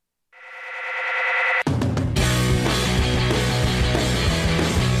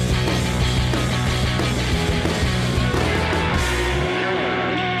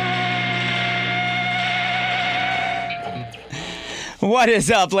What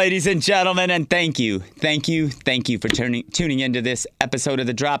is up, ladies and gentlemen? And thank you for tuning into this episode of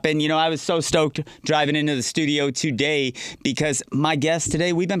The Drop-In. You know, I was so stoked driving into the studio today because my guest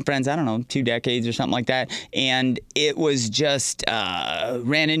today, we've been friends, 2 decades or something like that. And it was just,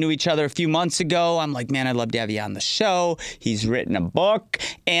 ran into each other a few months ago. I'm like, man, I'd love to have you on the show. He's written a book,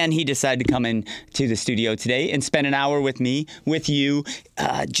 and he decided to come in to the studio today and spend an hour with me, with you,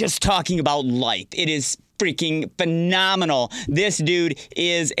 just talking about life. It is freaking phenomenal. This dude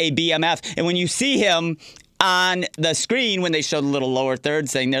is a BMF. And when you see him on the screen, when they show the little lower third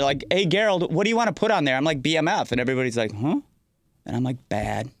thing, they're like, hey, Garold, what do you want to put on there? I'm like, BMF. And everybody's like, huh? And I'm like,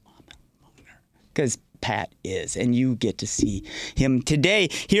 bad. Because Pat is, and you get to see him today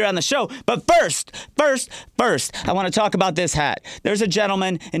here on the show. But first, I want to talk about this hat. There's a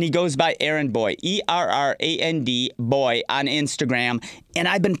gentleman, and he goes by Errand Boy, E-R-R-A-N-D, Boy, on Instagram. And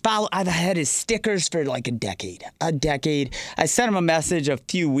I've had his stickers for like a decade. I sent him a message a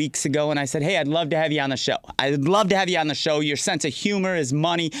few weeks ago, and I said, hey, I'd love to have you on the show. I'd love to have you on the show. Your sense of humor is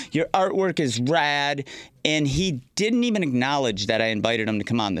money. Your artwork is rad. And he didn't even acknowledge that I invited him to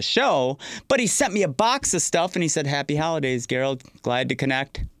come on the show, but he sent me a box of stuff, and he said, happy holidays, Garold. Glad to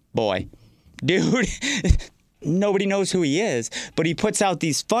connect. Boy. Dude. Nobody knows who he is, but he puts out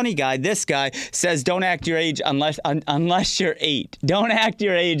these funny guy. This guy says, don't act your age unless you're 8. Don't act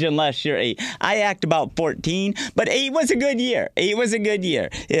your age unless you're 8. I act about 14, but 8 was a good year. 8 was a good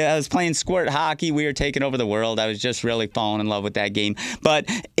year. Yeah, I was playing squirt hockey. We were taking over the world. I was just really falling in love with that game. But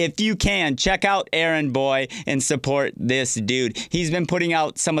if you can, check out Errand Boy and support this dude. He's been putting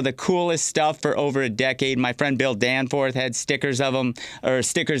out some of the coolest stuff for over a decade. My friend Bill Danforth had stickers of him, or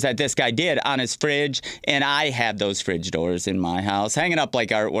stickers that this guy did on his fridge, and I have those fridge doors in my house, hanging up like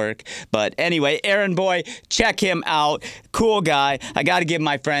artwork. But anyway, Errand Boy, check him out. Cool guy. I got to give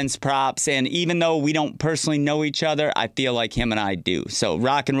my friends props. And even though we don't personally know each other, I feel like him and I do. So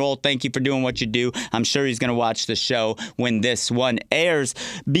rock and roll. Thank you for doing what you do. I'm sure he's going to watch the show when this one airs.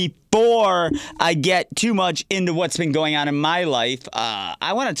 Before I get too much into what's been going on in my life,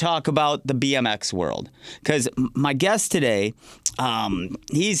 I want to talk about the BMX world. Because my guest today,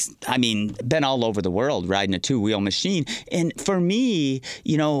 he's been all over the world riding a two-wheel machine. And for me,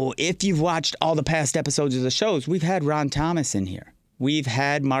 you know, if you've watched all the past episodes of the shows, we've had Ron Thomas in here. We've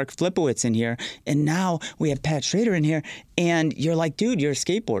had Mark Flipowitz in here, and now we have Pat Schreader in here, and you're like, dude, you're a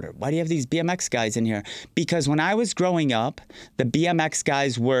skateboarder. Why do you have these BMX guys in here? Because when I was growing up, the BMX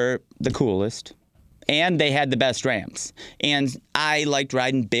guys were the coolest, and they had the best ramps. And I liked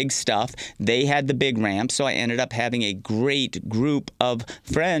riding big stuff. They had the big ramps, so I ended up having a great group of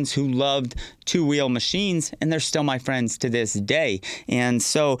friends who loved two-wheel machines, and they're still my friends to this day. And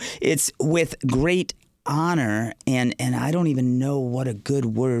so it's with great honor, and I don't even know what a good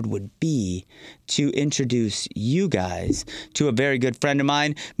word would be to introduce you guys to a very good friend of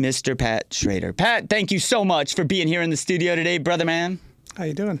mine, Mr. Pat Schreader. Pat, thank you so much for being here in the studio today, brother man. How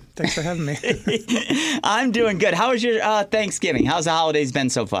you doing? Thanks for having me. I'm doing good. How was your Thanksgiving? How's the holidays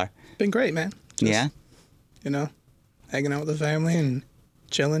been so far? Been great, man. Yeah? You know, hanging out with the family and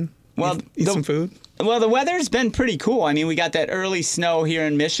chilling. Well, eat some food. Well, the weather's been pretty cool. I mean, we got that early snow here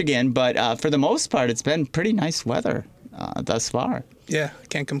in Michigan, but for the most part, it's been pretty nice weather thus far. Yeah,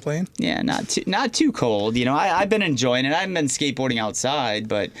 can't complain. Yeah, not too cold. You know, I've been enjoying it. I haven't been skateboarding outside,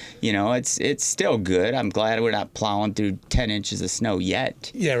 but you know, it's still good. I'm glad we're not plowing through 10 inches of snow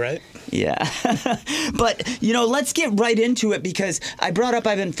yet. Yeah, right. Yeah. But, you know, let's get right into it because I brought up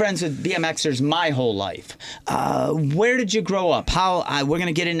I've been friends with BMXers my whole life. Where did you grow up? We're going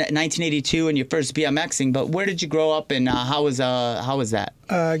to get into 1982 and your first BMXing, but where did you grow up and how was that?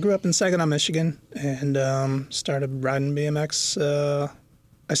 I grew up in Saginaw, Michigan, and started riding BMX.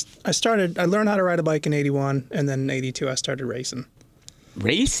 I learned how to ride a bike in 81, and then in 82 I started racing.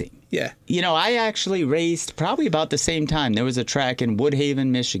 Racing? Yeah. You know, I actually raced probably about the same time. There was a track in Woodhaven,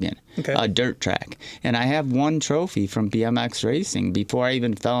 Michigan, a dirt track. And I have one trophy from BMX racing before I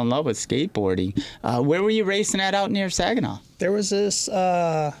even fell in love with skateboarding. Where were you racing at out near Saginaw? There was this,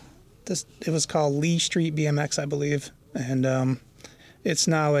 it was called Lee Street BMX, I believe. And it's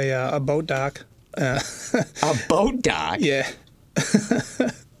now a boat dock. A boat dock? Yeah.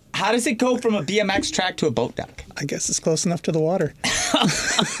 How does it go from a BMX track to a boat dock? I guess it's close enough to the water.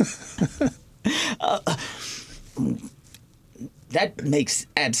 That makes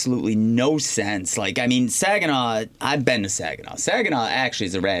absolutely no sense. Like, I mean, Saginaw, I've been to Saginaw. Saginaw actually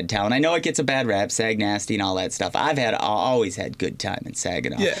is a rad town. I know it gets a bad rap, Sag Nasty and all that stuff. I've always had good time in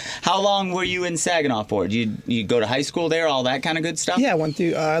Saginaw. Yeah. How long were you in Saginaw for? Did you go to high school there, all that kind of good stuff? Yeah, I went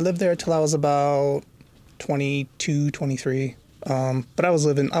through, I lived there till I was about 22, 23. But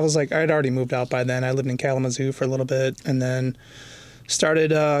I'd already moved out by then. I lived in Kalamazoo for a little bit and then started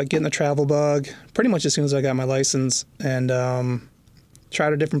getting the travel bug pretty much as soon as I got my license, and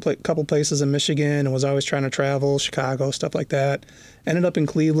tried a different couple places in Michigan, and was always trying to travel, Chicago, stuff like that. Ended up in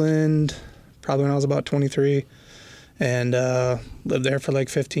Cleveland probably when I was about 23, and lived there for like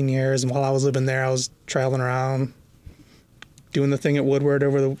 15 years. And while I was living there, I was traveling around, doing the thing at Woodward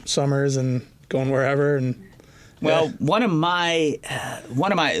over the summers and going wherever. And well, one of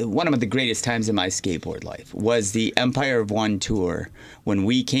the greatest times in my skateboard life was the Empire of One tour when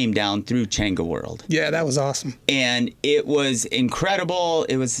we came down through Chenga World. Yeah, that was awesome. And it was incredible.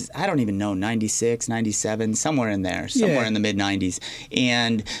 It was, I don't even know, 96, 97, somewhere in there, somewhere in the mid-90s.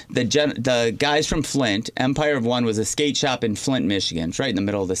 And the guys from Flint, Empire of One was a skate shop in Flint, Michigan. It's right in the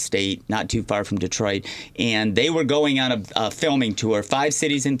middle of the state, not too far from Detroit. And they were going on a filming tour, 5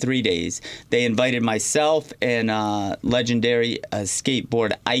 cities in 3 days. They invited myself and legendary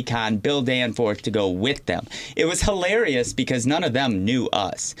skateboard icon Bill Danforth to go with them. It was hilarious because none of them knew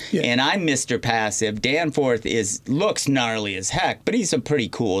us. Yeah. And I'm Mr. Passive. Danforth looks gnarly as heck, but he's a pretty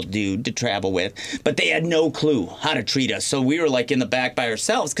cool dude to travel with. But they had no clue how to treat us. So we were like in the back by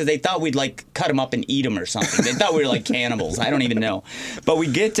ourselves because they thought we'd like cut him up and eat him or something. They thought we were like cannibals. I don't even know. But we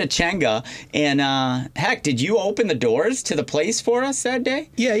get to Chenga, and heck, did you open the doors to the place for us that day?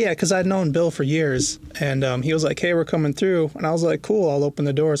 Yeah, because I'd known Bill for years, and he was like, "Hey, we're coming through," and I was like, "Cool, I'll open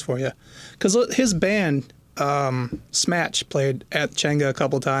the doors for you," because his band, Smatch, played at Chenga a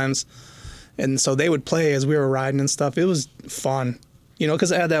couple times, and so they would play as we were riding and stuff. It was fun,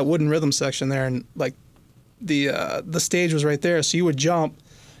 because it had that wooden rhythm section there, and like the stage was right there, so you would jump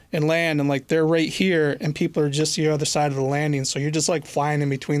and land, and like they're right here, and people are just the other side of the landing, so you're just like flying in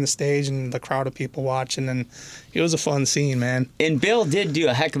between the stage and the crowd of people watching, and it was a fun scene, man. And Bill did do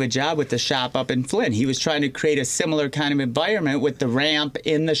a heck of a job with the shop up in Flint. He was trying to create a similar kind of environment with the ramp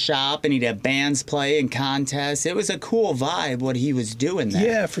in the shop, and he'd have bands play and contests. It was a cool vibe what he was doing there.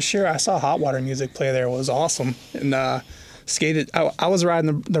 Yeah, for sure. I saw Hot Water Music play there. It was awesome. And skated. I was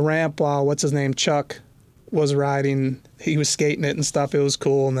riding the ramp while Chuck was riding. He was skating it and stuff. It was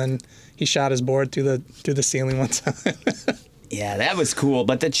cool, and then shot his board through the ceiling one time. Yeah, that was cool.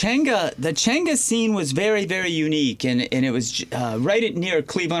 But the Chenga scene was very, very unique, and it was right near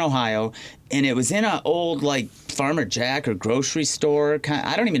Cleveland, Ohio, and it was in an old like Farmer Jack or grocery store.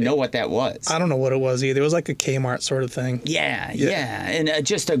 I don't even know what that was. I don't know what it was either. It was like a Kmart sort of thing. Yeah. And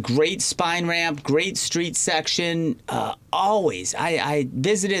just a great spine ramp, great street section. Always. I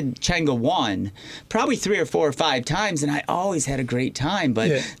visited Chenga 1 probably 3 or 4 or 5 times, and I always had a great time.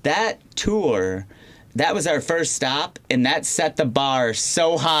 But that tour, that was our first stop, and that set the bar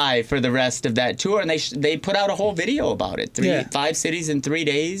so high for the rest of that tour. And they put out a whole video about it. 5 cities in 3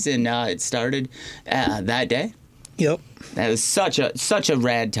 days, and it started that day. Yep. That was such a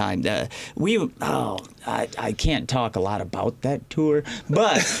rad time. I can't talk a lot about that tour,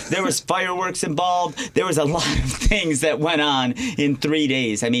 but there was fireworks involved. There was a lot of things that went on in 3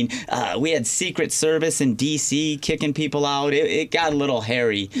 days. I mean, we had Secret Service in D.C. kicking people out. It got a little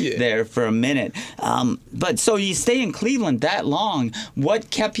hairy there for a minute. But so you stay in Cleveland that long.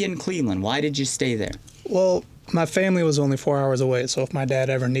 What kept you in Cleveland? Why did you stay there? Well, my family was only 4 hours away, so if my dad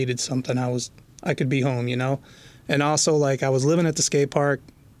ever needed something, I could be home, And also, like, I was living at the skate park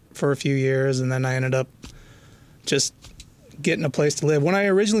for a few years, and then I ended up just getting a place to live. When I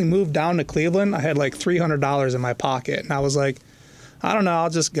originally moved down to Cleveland, I had like $300 in my pocket, and I was like, I don't know, I'll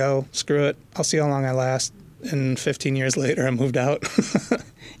just go. Screw it. I'll see how long I last. And 15 years later, I moved out.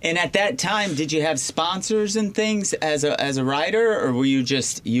 And at that time, did you have sponsors and things as a rider, or were you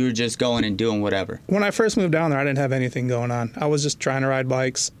were just going and doing whatever? When I first moved down there, I didn't have anything going on. I was just trying to ride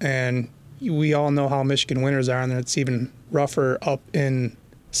bikes, and we all know how Michigan winters are, and it's even rougher up in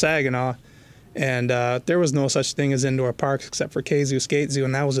Saginaw. And there was no such thing as indoor parks except for KZoo Skate Zoo,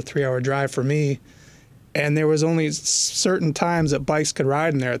 and that was a 3-hour drive for me. And there was only certain times that bikes could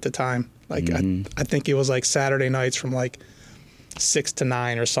ride in there at the time. Like I think it was like Saturday nights from like 6 to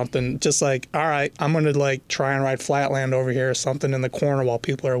 9 or something. Just like, all right, I'm gonna like try and ride Flatland over here or something in the corner while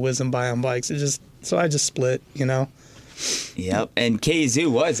people are whizzing by on bikes. So I just split, Yep, and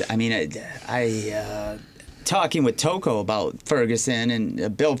KZoo was, I talking with Toko about Ferguson,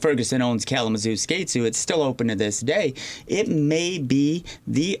 and Bill Ferguson owns Kalamazoo Skate Zoo. It's still open to this day. It may be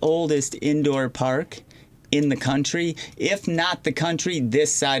the oldest indoor park in the country, if not the country,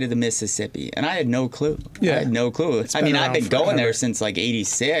 this side of the Mississippi. And I had no clue. Yeah. I had no clue. I've been going there since like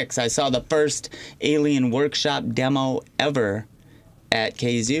 86. I saw the first Alien Workshop demo ever at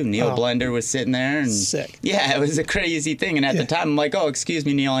KZoo. Neil Blender was sitting there. And sick. Yeah, it was a crazy thing. And at the time, I'm like, oh, excuse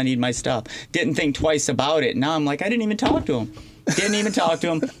me, Neil, I need my stuff. Didn't think twice about it. Now I'm like, I didn't even talk to him. Didn't even talk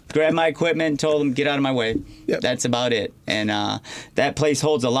to him. Grabbed my equipment and told him, get out of my way. Yep. That's about it. And that place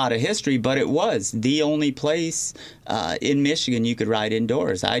holds a lot of history, but it was the only place in Michigan you could ride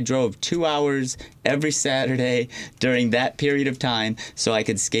indoors. I drove 2 hours every Saturday during that period of time so I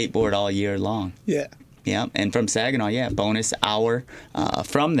could skateboard all year long. Yeah. Yeah, and from Saginaw, bonus hour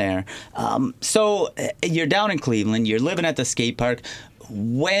from there. So you're down in Cleveland. You're living at the skate park.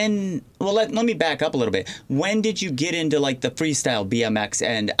 Let me back up a little bit. When did you get into like the freestyle BMX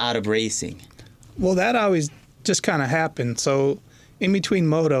and out of racing? Well, that always just kind of happened. So in between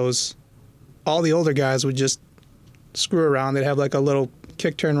motos, all the older guys would just screw around. They'd have like a little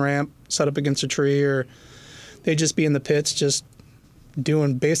kick turn ramp set up against a tree, or they'd just be in the pits just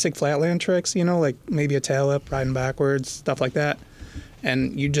doing basic flatland tricks, like maybe a tail whip, riding backwards, stuff like that.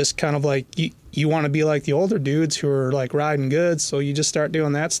 And you just kind of like, you want to be like the older dudes who are like riding good, so you just start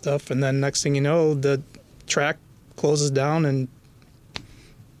doing that stuff, and then next thing you know, the track closes down and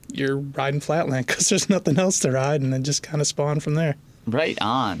you're riding flatland because there's nothing else to ride, and then just kind of spawn from there. Right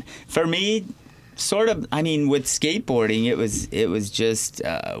on. For me, sort of, with skateboarding, it was just,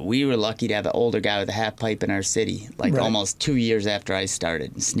 we were lucky to have an older guy with a half pipe in our city, like Right. almost 2 years after I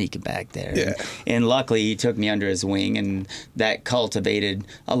started sneaking back there. Yeah. And luckily, he took me under his wing, and that cultivated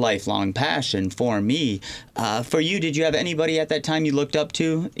a lifelong passion for me. For you, did you have anybody at that time you looked up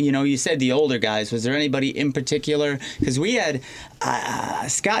to? You said the older guys. Was there anybody in particular? Because we had,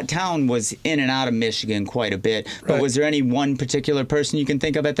 Scott Town was in and out of Michigan quite a bit, but Right. was there any one particular person you can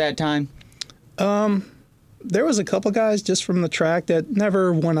think of at that time? There was a couple guys just from the track that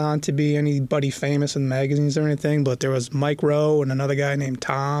never went on to be anybody famous in magazines or anything, but there was Mike Rowe and another guy named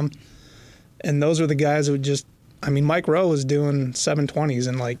Tom. And those were the guys who just, Mike Rowe was doing 720s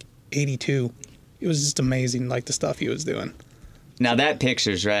in like 82. It was just amazing, like the stuff he was doing. Now that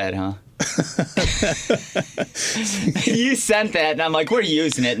picture's rad, huh? You sent that, and I'm like, we're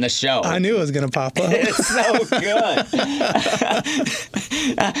using it in the show. I knew it was going to pop up. It's so good.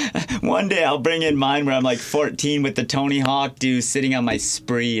 One day I'll bring in mine where I'm like 14 with the Tony Hawk dude sitting on my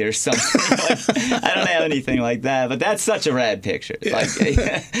spree or something. I don't have anything like that, but that's such a rad picture. Yeah. Like,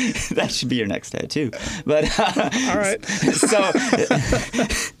 that should be your next tattoo. But All right.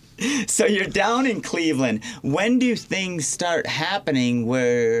 So you're down in Cleveland. When do things start happening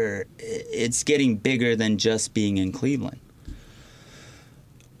where it's getting bigger than just being in Cleveland?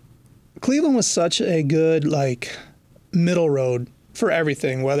 Cleveland was such a good, middle road for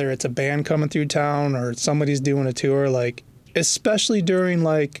everything, whether it's a band coming through town or somebody's doing a tour, especially during,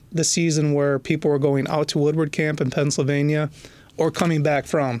 the season where people were going out to Woodward Camp in Pennsylvania or coming back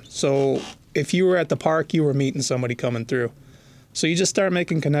from. So if you were at the park, you were meeting somebody coming through. So you just start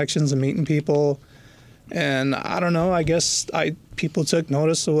making connections and meeting people. And I don't know, I guess people took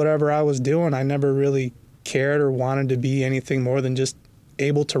notice of whatever I was doing. I never really cared or wanted to be anything more than just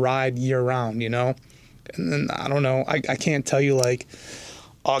able to ride year round, And then, I don't know, I can't tell you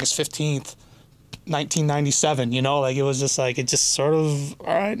August 15th, 1997, it was just it just sort of, all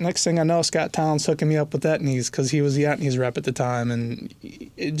right, next thing I know, Scott Town's hooking me up with Etnies because he was the Etnies rep at the time. And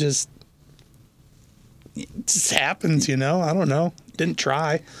it just happens, I don't know. Didn't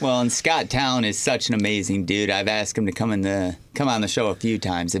try. Well, and Scott Town is such an amazing dude. I've asked him to come on the show a few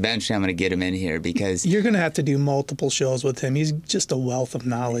times. Eventually, I'm going to get him in here because You're going to have to do multiple shows with him. He's just a wealth of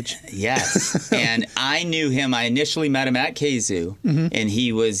knowledge. Yes. And I knew him. I initially met him at KZoo, and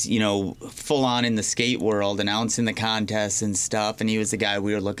he was, full on in the skate world, announcing the contests and stuff, and he was the guy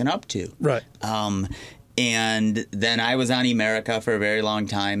we were looking up to. Right. And then I was on Emerica for a very long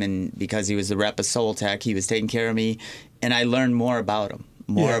time, and because he was the rep of Soul Tech, he was taking care of me, and I learned more about him,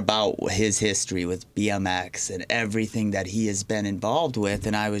 about his history with BMX and everything that he has been involved with,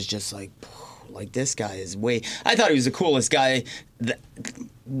 and I was just like this guy is I thought he was the coolest guy,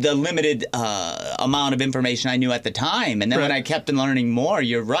 the limited amount of information I knew at the time. And then when I kept on learning more,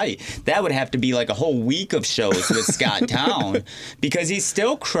 you're right, that would have to be like a whole week of shows with Scott Town because he's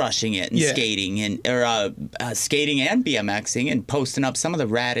still crushing it in skating and skating and BMXing and posting up some of the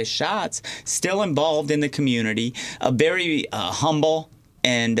raddest shots, still involved in the community, a very humble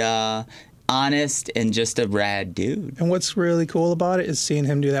and honest and just a rad dude. And what's really cool about it is seeing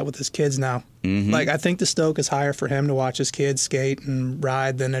him do that with his kids now. Mm-hmm. I think the stoke is higher for him to watch his kids skate and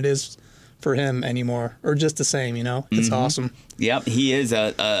ride than it is for him anymore, or just the same, It's awesome. Yep, he is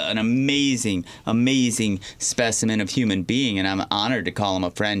an amazing, amazing specimen of human being, and I'm honored to call him a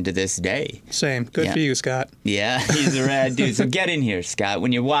friend to this day. Same. Good for you, Scott. Yeah, he's a rad dude. So get in here, Scott.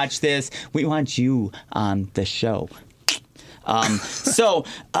 When you watch this, we want you on the show. So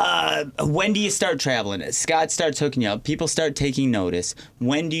when do you start traveling? Scott starts hooking you up. People start taking notice.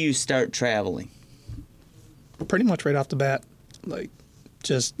 When do you start traveling? Pretty much right off the bat. Like,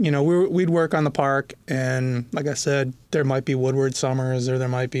 just, we'd work on the park, and like I said, there might be Woodward summers, or there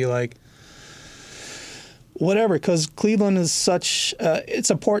might be like whatever, because Cleveland is such, it's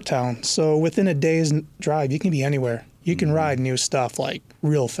a port town. So within a day's drive, you can be anywhere. You can ride new stuff like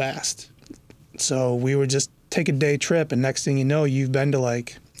real fast. So we would just take a day trip, and next thing you know, you've been to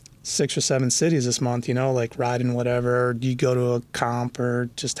like 6 or 7 cities this month, like riding whatever, or you go to a comp or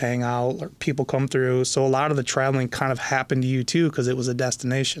just hang out, or people come through. So a lot of the traveling kind of happened to you too, because it was a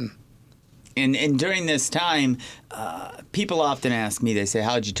destination. And during this time, people often ask me, they say,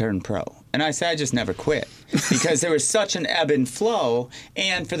 how'd you turn pro? And I say, I just never quit, because there was such an ebb and flow.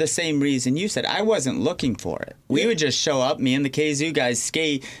 And for the same reason you said, I wasn't looking for it. We would just show up, me and the KZoo guys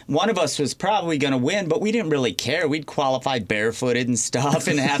skate. One of us was probably going to win, but we didn't really care. We'd qualify barefooted and stuff,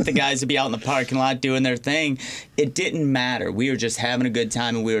 and half the guys would be out in the parking lot doing their thing. It didn't matter. We were just having a good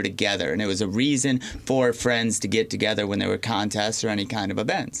time, and we were together. And it was a reason for friends to get together when there were contests or any kind of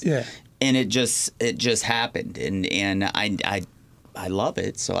events. Yeah. And it just happened, and I love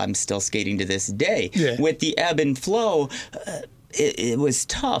it. So I'm still skating to this day. Yeah. With the ebb and flow, it was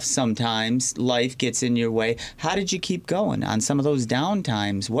tough sometimes. Life gets in your way. How did you keep going on some of those down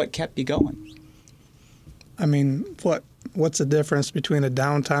times? What kept you going? I mean, what's the difference between a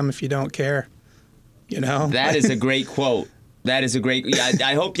downtime if you don't care? That is a great quote. That is a great.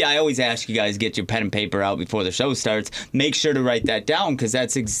 I hope. I always ask you guys, get your pen and paper out before the show starts. Make sure to write that down, because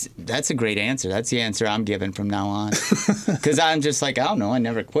that's a great answer. That's the answer I'm giving from now on. Because I'm just like, I don't know. I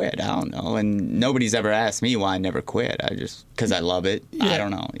never quit. I don't know. And nobody's ever asked me why I never quit. Because I love it. Yeah. I don't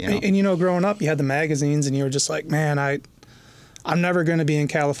know. And growing up, you had the magazines, and you were just like, man, I'm never going to be in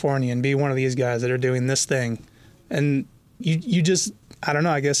California and be one of these guys that are doing this thing. And you just, I don't know.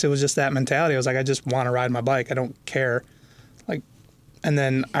 I guess it was just that mentality. I was like, I just want to ride my bike. I don't care. And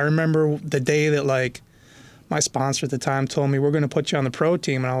then I remember the day that, like, my sponsor at the time told me, we're going to put you on the pro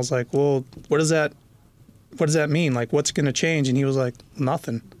team. And I was like, well, what does that mean? Like, what's going to change? And he was like,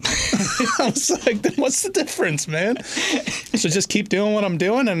 nothing. I was like, then what's the difference, man? So just keep doing what I'm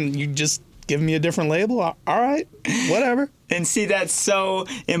doing, and you just give me a different label. All right, whatever. And see, that's so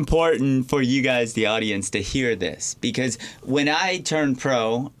important for you guys, the audience, to hear this. Because when I turned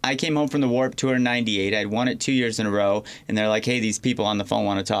pro, I came home from the Warped Tour in 98. I'd won it 2 years in a row. And they're like, hey, these people on the phone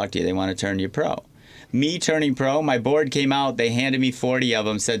want to talk to you. They want to turn you pro. Me turning pro, my board came out. They handed me 40 of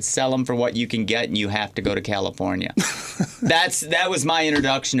them, said, sell them for what you can get, and you have to go to California. That was my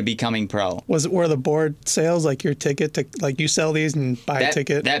introduction to becoming pro. Were the board sales like your ticket to, like, you sell these and buy a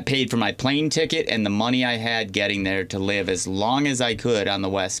ticket? That paid for my plane ticket and the money I had getting there to live as long as I could on the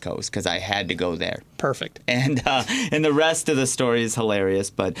West Coast, because I had to go there. Perfect. And the rest of the story is hilarious,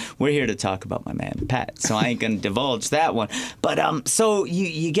 but we're here to talk about my man Pat, so I ain't gonna divulge that one. But so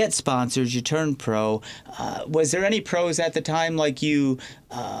you get sponsors, you turn pro. Was there any pros at the time like you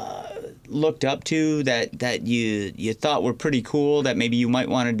looked up to that you thought were pretty cool, that maybe you might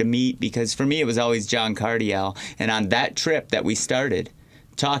wanted to meet? Because for me, it was always John Cardiel. And on that trip that we started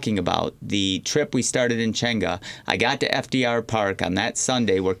talking about, the trip we started in Chenga, I got to FDR Park on that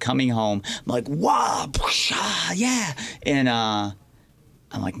Sunday. We're coming home. I'm like, wow, yeah. And I'm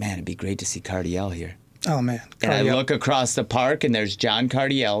like, man, it'd be great to see Cardiel here. Oh, man. And I look across the park, and there's John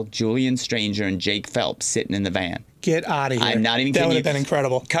Cardiel, Julian Stranger, and Jake Phelps sitting in the van. Get out of here. I'm not even kidding you. That would have been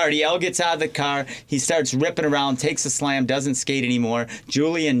incredible. Cardiel gets out of the car. He starts ripping around, takes a slam, doesn't skate anymore.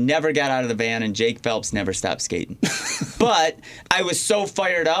 Julian never got out of the van, and Jake Phelps never stopped skating. But I was so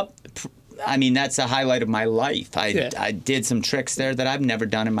fired up. I mean, that's a highlight of my life. I did some tricks there that I've never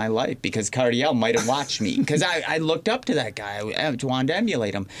done in my life, because Cardiel might have watched me. Because I looked up to that guy. I wanted to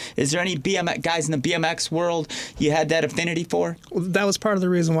emulate him. Is there any guys in the BMX world you had that affinity for? Well, that was part of the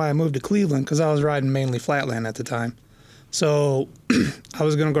reason why I moved to Cleveland, because I was riding mainly flatland at the time. So I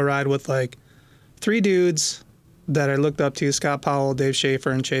was going to go ride with, like, 3 dudes that I looked up to, Scott Powell, Dave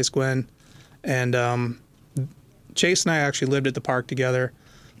Schaefer, and Chase Gwynn. And Chase and I actually lived at the park together.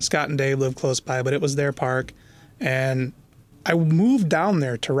 Scott and Dave lived close by, but it was their park. And I moved down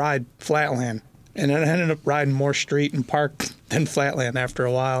there to ride flatland. And I ended up riding more street and park than flatland after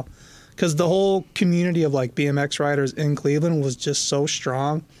a while. Because the whole community of, like, BMX riders in Cleveland was just so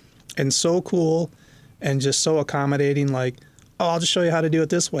strong and so cool and just so accommodating. Like, oh, I'll just show you how to do it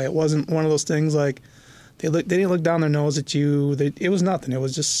this way. It wasn't one of those things like they didn't look down their nose at you. It was nothing. It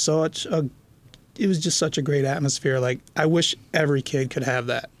was just such a great atmosphere. Like, I wish every kid could have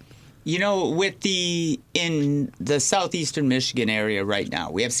that. You know, in the southeastern Michigan area right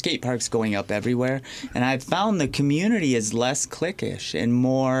now, we have skate parks going up everywhere, and I've found the community is less cliquish and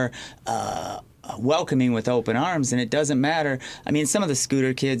more welcoming with open arms, and it doesn't matter. I mean, some of the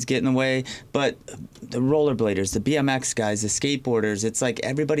scooter kids get in the way, but the rollerbladers, the BMX guys, the skateboarders, it's like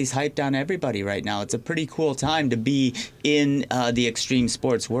everybody's hyped on everybody right now. It's a pretty cool time to be in the extreme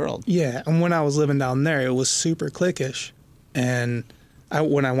sports world. Yeah, and when I was living down there, it was super cliquish, and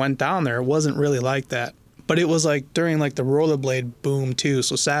when I went down there, it wasn't really like that. But it was like during like the rollerblade boom too,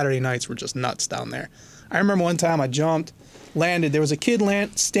 so Saturday nights were just nuts down there. I remember one time I jumped, landed, there was a kid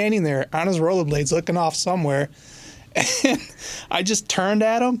standing there on his rollerblades looking off somewhere, and I just turned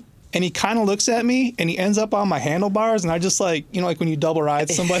at him, and he kind of looks at me, and he ends up on my handlebars, and I just like, you know, like when you double ride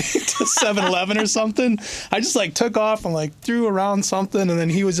somebody to 7-Eleven or something, I just like took off and like threw around something, and then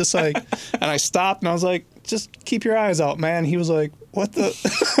he was just like, and I stopped, and I was like, just keep your eyes out, man. He was like, what the?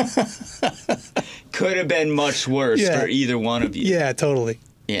 Could have been much worse for either one of you. Yeah, totally.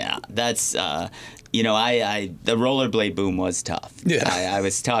 Yeah, that's, you know, the rollerblade boom was tough. Yeah. I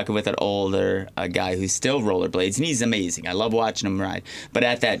was talking with an older guy who still rollerblades, and he's amazing. I love watching him ride. But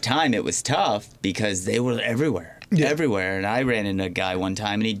at that time, it was tough because they were everywhere. Yeah. Everywhere. And I ran into a guy one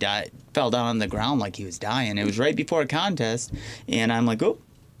time, and he fell down on the ground like he was dying. It was right before a contest, and I'm like, oh,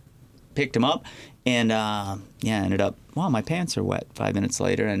 picked him up. And, ended up, my pants are wet. 5 minutes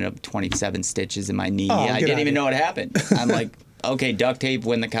later, I ended up 27 stitches in my knee. I didn't even know what happened. I'm like, okay, duct tape,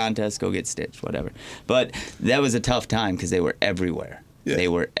 win the contest, go get stitched, whatever. But that was a tough time because they were everywhere. Yeah. They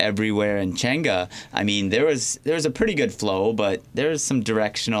were everywhere. And Chenga, I mean, there was a pretty good flow, but there was some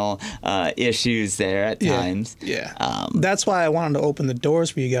directional issues there at times. Yeah. That's why I wanted to open the doors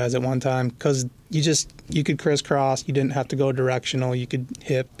for you guys at one time, because you could crisscross. You didn't have to go directional. You could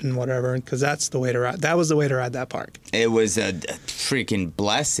hip and whatever, because that's the way to ride. That was the way to ride that park. It was a freaking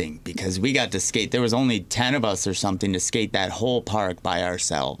blessing because we got to skate. There was only 10 of us or something to skate that whole park by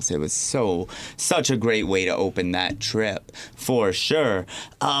ourselves. It was such a great way to open that trip for sure.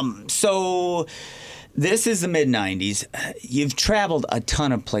 So this is the mid-'90s. You've traveled a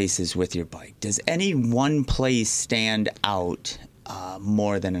ton of places with your bike. Does any one place stand out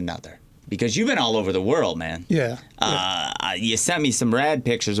more than another? Because you've been all over the world, man. Yeah. You sent me some rad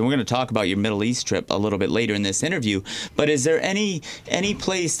pictures, and we're going to talk about your Middle East trip a little bit later in this interview. But is there any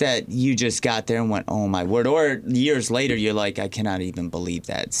place that you just got there and went, oh, my word? Or years later, you're like, I cannot even believe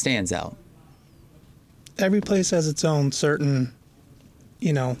that. Stands out. Every place has its own certain,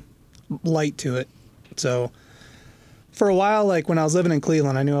 light to it. So for a while, like when I was living in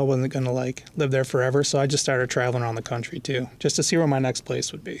Cleveland, I knew I wasn't going to live there forever. So I just started traveling around the country, too, just to see where my next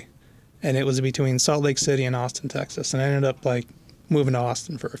place would be. And it was between Salt Lake City and Austin, Texas. And I ended up moving to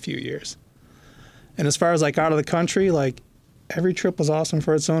Austin for a few years. And as far as out of the country, every trip was awesome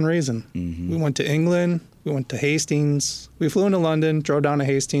for its own reason. Mm-hmm. We went to England, we went to Hastings, we flew into London, drove down to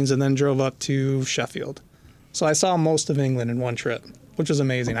Hastings, and then drove up to Sheffield. So I saw most of England in one trip, which was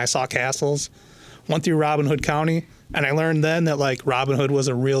amazing. I saw castles, went through Robin Hood County, and I learned then that Robin Hood was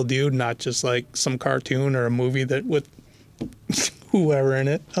a real dude, not just some cartoon or a movie that with whoever in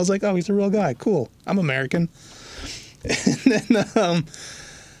it. I was like, oh, he's a real guy. Cool. I'm American. And then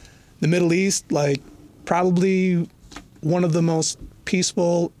the Middle East, probably one of the most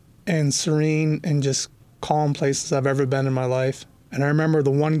peaceful and serene and just calm places I've ever been in my life. And I remember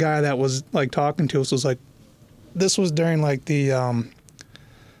the one guy that was talking to us was this was during the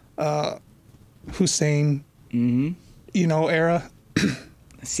Hussein, era.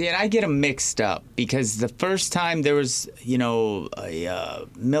 See, and I get them mixed up because the first time there was, a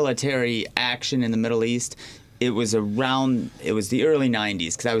military action in the Middle East, it was the early 90s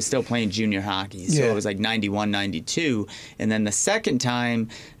because I was still playing junior hockey. So it was 91, 92. And then the second time,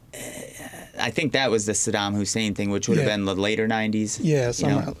 I think that was the Saddam Hussein thing, which would have been the later 90s. Yeah,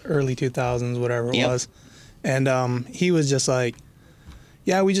 early 2000s, whatever it was. And he was just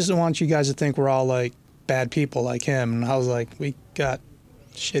we just don't want you guys to think we're all bad people like him. And I was like, we got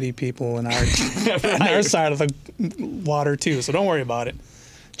shitty people in our on our side of the water too, so don't worry about it.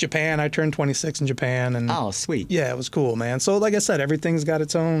 Japan, I turned 26 in Japan, and oh, sweet. Yeah, it was cool, man. So like I said, everything's got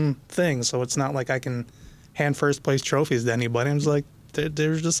its own thing, so it's not like I can hand first place trophies to anybody. I'm just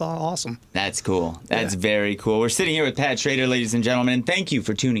they're just all awesome. That's cool. That's very cool. We're sitting here with Pat Schreader, ladies and gentlemen, and thank you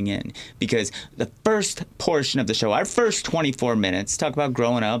for tuning in because the first portion of the show, our first 24 minutes, talk about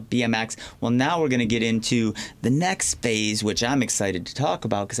growing up, BMX. Well, now we're going to get into the next phase, which I'm excited to talk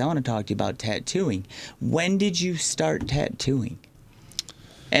about because I want to talk to you about tattooing. When did you start tattooing?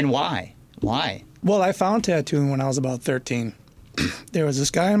 And why? Why? Well, I found tattooing when I was about 13. There was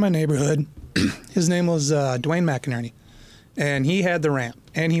this guy in my neighborhood. His name was Dwayne McInerney. And he had the ramp,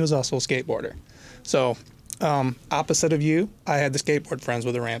 and he was also a skateboarder. So, opposite of you, I had the skateboard friends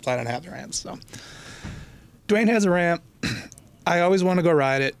with the ramps. I didn't have the ramps. So, Dwayne has a ramp. I always want to go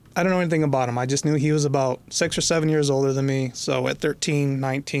ride it. I don't know anything about him. I just knew he was about 6 or 7 years older than me. So at 13,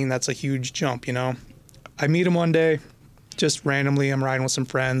 19, that's a huge jump, you know. I meet him one day, just randomly. I'm riding with some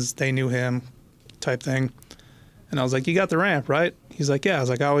friends. They knew him, type thing. And I was like, you got the ramp, right? He's like, yeah. I was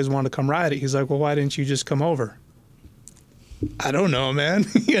like, I always wanted to come ride it. He's like, well, why didn't you just come over? I don't know, man.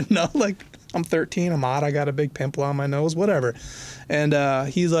 You know, like, I'm 13, I'm hot, I got a big pimple on my nose, whatever. And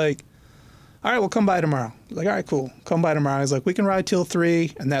he's like, all right, well, come by tomorrow. I was like, all right, cool. Come by tomorrow. He's like, we can ride till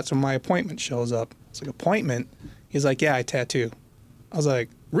 3, and that's when my appointment shows up. It's like, appointment? He's like, yeah, I tattoo. I was like,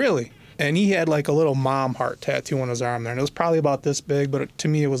 really? And he had like a little mom heart tattoo on his arm there, and it was probably about this big, but to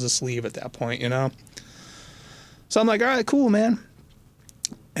me it was a sleeve at that point, you know? So I'm like, all right, cool, man.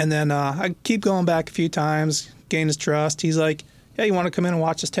 And then I keep going back a few times, gain his trust. He's like, yeah, you want to come in and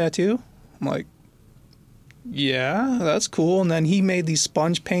watch this tattoo? I'm like, yeah, that's cool. And then he made these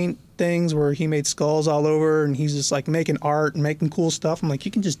sponge paint things where he made skulls all over, and he's just like making art and making cool stuff. I'm like,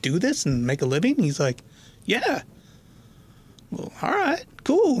 you can just do this and make a living? He's like, yeah. Well, all right,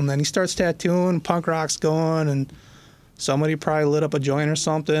 cool. And then he starts tattooing, punk rock's going, and somebody probably lit up a joint or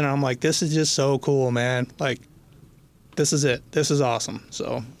something. And I'm like, this is just so cool, man. Like, this is it. This is awesome.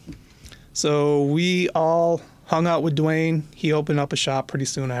 So we all hung out with Dwayne. He opened up a shop pretty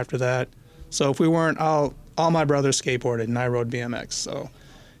soon after that. So if we weren't out, all my brothers skateboarded and I rode BMX. So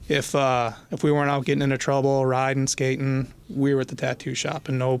if we weren't out getting into trouble, riding, skating, we were at the tattoo shop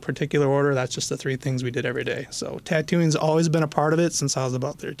in no particular order. That's just the 3 things we did every day. So tattooing's always been a part of it since I was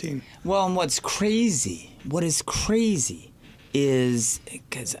about 13. Well, and what is crazy is,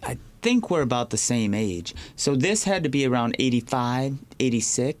 because I think we're about the same age. So this had to be around 85,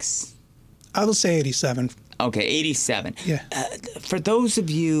 86? I will say 87. Okay, 87. Yeah. For those of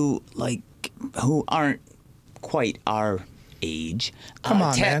you, like, who aren't quite our age. Come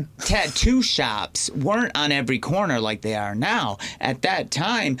on, man. Tattoo shops weren't on every corner like they are now. At that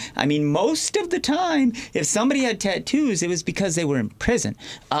time, I mean, most of the time, if somebody had tattoos, it was because they were in prison.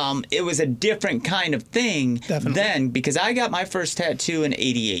 It was a different kind of thing then, because I got my first tattoo in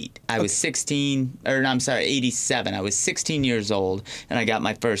 88. I was 87. I was 16 years old, and I got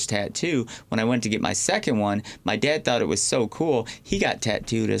my first tattoo. When I went to get my second one, my dad thought it was so cool, he got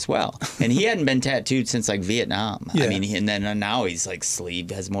tattooed as well. And he hadn't been tattooed since, like, Vietnam. Yeah. I mean, and then now he's like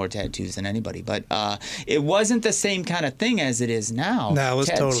sleeved, has more tattoos than anybody. But it wasn't the same kind of thing as it is now. No, it was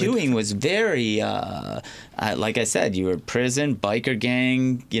Tattooing totally was very, like I said, you were prison, biker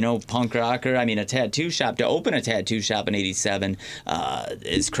gang, you know, punk rocker. I mean, a tattoo shop, to open a tattoo shop in 87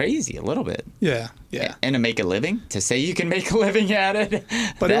 is crazy a little bit. Yeah. And to make a living, to say you can make a living at it.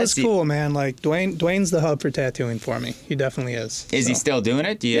 But it was cool, man. Like, Dwayne's the hub for tattooing for me. He definitely is. Is he still doing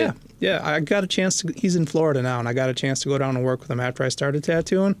it? Yeah, I got a chance to, he's in Florida now, and I got a chance to go down and work with him after I started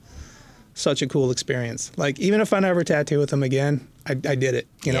tattooing. Such a cool experience. Like, even if I never tattoo with him again, I did it.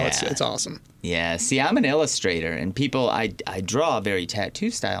 You know, it's awesome. Yeah, see, I'm an illustrator, and people, I draw a very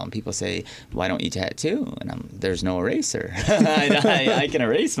tattoo style, and people say, why don't you tattoo? And there's no eraser. I can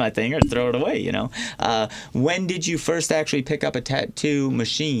erase my thing or throw it away, you know. When did you first actually pick up a tattoo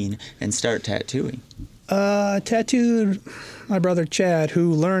machine and start tattooing? Tattooed my brother Chad,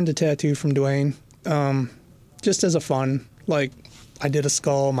 who learned to tattoo from Dwayne, just as a fun. Like, I did a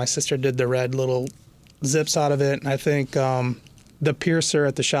skull, my sister did the red little zips out of it, and I think the piercer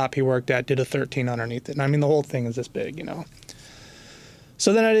at the shop he worked at did a 13 underneath it. And I mean, the whole thing is this big, you know.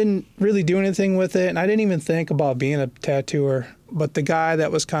 So then I didn't really do anything with it, and I didn't even think about being a tattooer. But the guy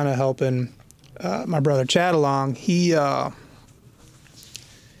that was kind of helping my brother Chad along, he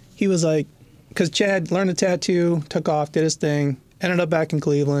was like, because Chad learned to tattoo, took off, did his thing, ended up back in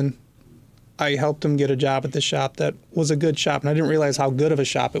Cleveland. I helped him get a job at the shop that was a good shop, and I didn't realize how good of a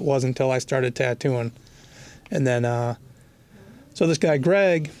shop it was until I started tattooing. And then, so this guy,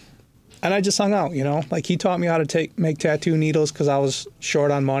 Greg, and I just hung out, you know. Like, he taught me how to make tattoo needles because I was short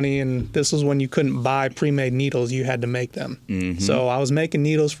on money, and this was when you couldn't buy pre-made needles. You had to make them. Mm-hmm. So I was making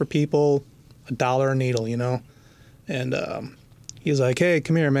needles for people, $1 a needle, you know. And he was like, hey,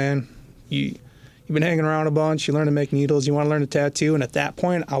 come here, man. You've been hanging around a bunch. You learn to make needles. You want to learn to tattoo. And at that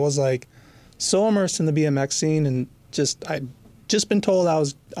point, I was like so immersed in the BMX scene, and I'd just been told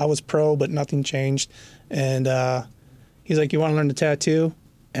I was pro, but nothing changed. And he's like, you want to learn to tattoo?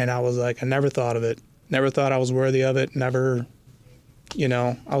 And I was like, I never thought of it. Never thought I was worthy of it. Never, you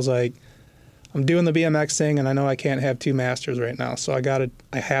know. I was like, I'm doing the BMX thing, and I know I can't have 2 masters right now, so I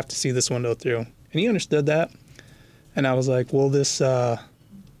have to see this window through. And he understood that. And I was like, well, I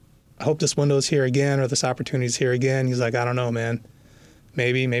hope this window's here again, or this opportunity's here again. He's like, I don't know, man.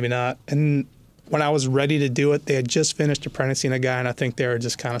 Maybe, maybe not. And when I was ready to do it, they had just finished apprenticing a guy, and I think they were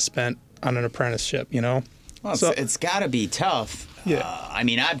just kind of spent on an apprenticeship, you know? Well, So- it's got to be tough. Yeah. I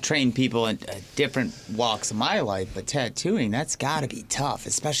mean, I've trained people in different walks of my life, but tattooing, that's got to be tough,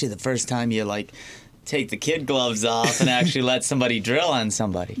 especially the first time you, like, take the kid gloves off and actually let somebody drill on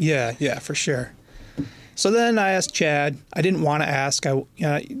somebody. Yeah, for sure. So then I asked Chad. I didn't want to ask.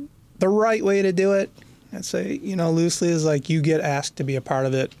 The right way to do it, I'd say, loosely is like you get asked to be a part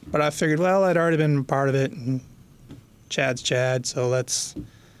of it. But I figured, well, I'd already been a part of it, and Chad's Chad, so let's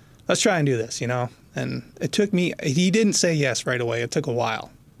try and do this, And it took me. He didn't say yes right away. It took a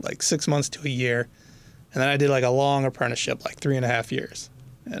while, like 6 months to a year, and then I did like a long apprenticeship, like 3.5 years.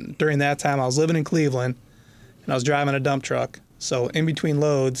 And during that time, I was living in Cleveland, and I was driving a dump truck. So in between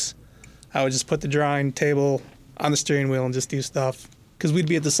loads, I would just put the drawing table on the steering wheel and just do stuff. Because we'd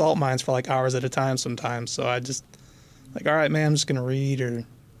be at the salt mines for like hours at a time sometimes. So I just, like, all right, man, I'm just going to read or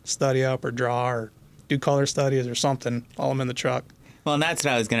study up or draw or do color studies or something while I'm in the truck. Well, and that's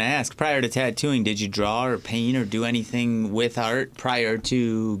what I was going to ask. Prior to tattooing, did you draw or paint or do anything with art prior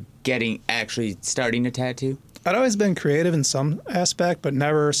to actually starting to tattoo? I'd always been creative in some aspect, but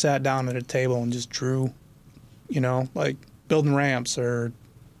never sat down at a table and just drew, like building ramps or,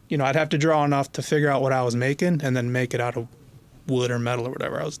 I'd have to draw enough to figure out what I was making and then make it out of wood or metal or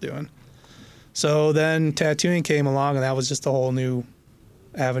whatever I was doing. So then tattooing came along, and that was just a whole new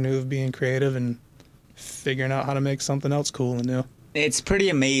avenue of being creative and figuring out how to make something else cool and new. It's pretty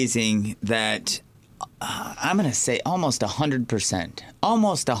amazing that I'm going to say almost 100%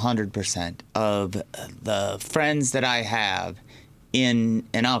 of the friends that I have and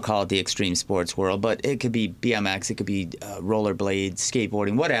I'll call it the extreme sports world, but it could be BMX, it could be rollerblades,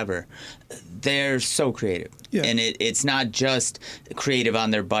 skateboarding, whatever. They're so creative. Yeah. And it's not just creative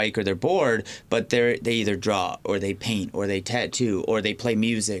on their bike or their board, but they either draw or they paint or they tattoo or they play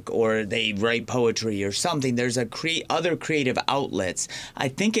music or they write poetry or something. There's other creative outlets. I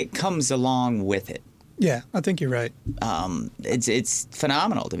think it comes along with it. Yeah, I think you're right. It's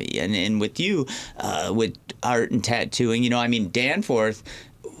phenomenal to me. And with you, with art and tattooing, Danforth,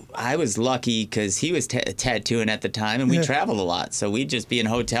 I was lucky because he was tattooing at the time, and we traveled a lot. So we'd just be in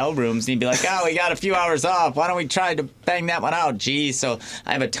hotel rooms, and he'd be like, oh, we got a few hours off. Why don't we try to bang that one out? Gee, so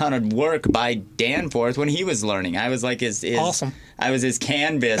I have a ton of work by Danforth when he was learning. I was like his awesome. I was his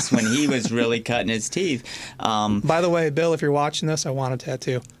canvas when he was really cutting his teeth. By the way, Bill, if you're watching this, I want a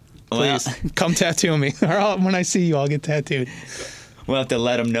tattoo. Please, Well, come tattoo me. Or when I see you, I'll get tattooed. we'll have to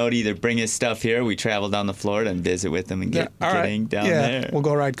let him know to either bring his stuff here. We travel down to Florida and visit with him and get inked down there. We'll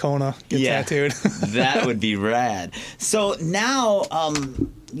go ride Kona, get tattooed. That would be rad. So now,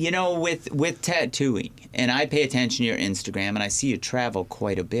 with tattooing, and I pay attention to your Instagram, and I see you travel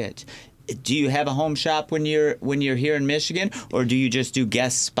quite a bit. Do you have a home shop when you're here in Michigan, or do you just do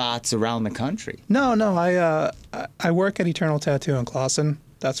guest spots around the country? No. I work at Eternal Tattoo in Clawson.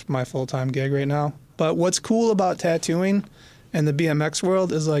 That's my full-time gig right now. But what's cool about tattooing and the BMX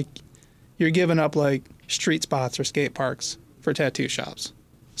world is like you're giving up like street spots or skate parks for tattoo shops.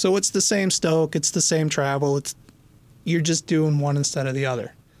 So it's the same stoke, it's the same travel, you're just doing one instead of the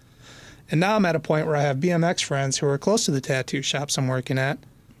other. And now I'm at a point where I have BMX friends who are close to the tattoo shops I'm working at.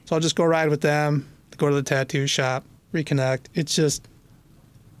 So I'll just go ride with them, go to the tattoo shop, reconnect. It's just,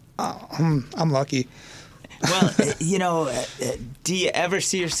 I'm lucky. Well, do you ever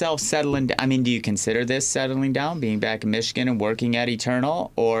see yourself settling? I mean, do you consider this settling down, being back in Michigan and working at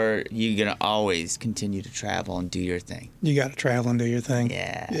Eternal, or are you going to always continue to travel and do your thing? You got to travel and do your thing.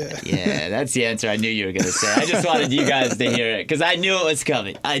 Yeah, that's the answer I knew you were going to say. I just wanted you guys to hear it because I knew it was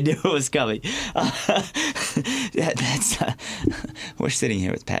coming. We're sitting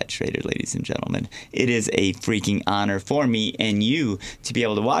here with Pat Schreader, ladies and gentlemen. It is a freaking honor for me and you to be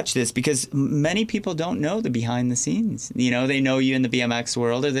able to watch this because many people don't know the behind the scenes. They know you in the BMX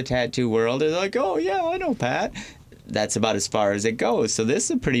world or the tattoo world. They're like, oh, yeah, I know Pat. That's about as far as it goes. So this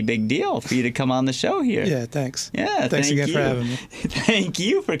is a pretty big deal for you to come on the show here. Yeah, thanks. Yeah, thanks again for having me. Thank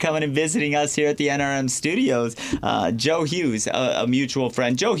you for coming and visiting us here at the NRM studios. Joe Hughes, a mutual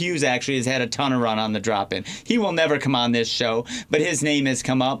friend. Joe Hughes actually has had a ton of run on the drop-in. He will never come on this show, but his name has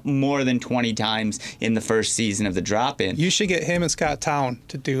come up more than 20 times in the first season of the drop-in. You should get him and Scott Town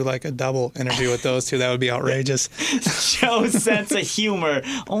to do like a double interview with those two. That would be outrageous. Joe's sense of humor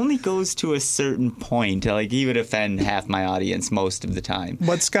only goes to a certain point. Like he would offend half my audience most of the time.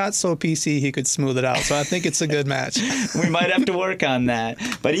 But Scott's so PC he could smooth it out, so I think it's a good match. We might have to work on that.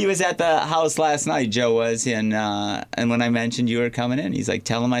 But he was at the house last night, Joe was, and when I mentioned you were coming in, he's like,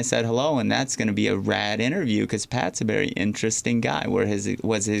 tell him I said hello, and that's going to be a rad interview because Pat's a very interesting guy,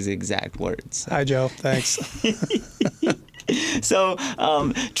 was his exact words. Hi, Joe. Thanks. So,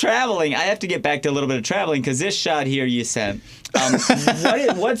 traveling, I have to get back to a little bit of traveling because this shot here you sent,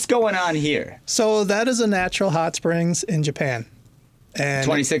 what's going on here? So that is a natural hot springs in Japan. And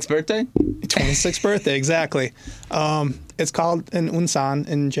 26th birthday? 26th birthday, exactly. It's called an unsan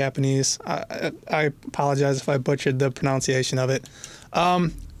in Japanese. I apologize if I butchered the pronunciation of it.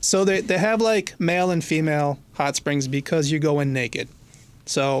 So they have like male and female hot springs because you go in naked.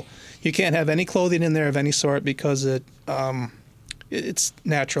 So you can't have any clothing in there of any sort because it's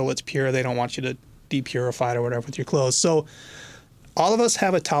natural, it's pure. They don't want you to depurify it or whatever with your clothes. So all of us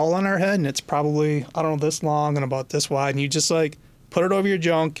have a towel on our head, and it's probably, I don't know, this long and about this wide, and you just like put it over your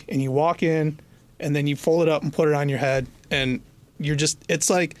junk, and you walk in, and then you fold it up and put it on your head, and you're just, it's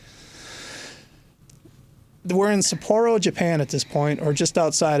like, we're in Sapporo, Japan at this point, or just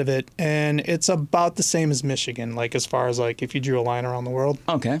outside of it, and it's about the same as Michigan, like as far as like if you drew a line around the world.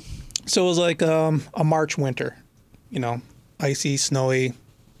 Okay. So it was like a March winter, icy, snowy.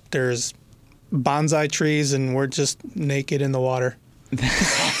 There's bonsai trees, and we're just naked in the water.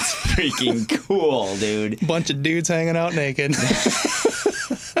 That's freaking cool, dude. Bunch of dudes hanging out naked.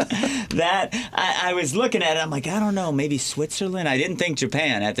 I was looking at it, I'm like, I don't know, maybe Switzerland? I didn't think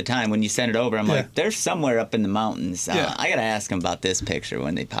Japan at the time when you sent it over. I'm like, they're somewhere up in the mountains. I got to ask them about this picture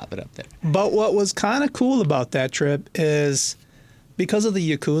when they pop it up there. But what was kind of cool about that trip is because of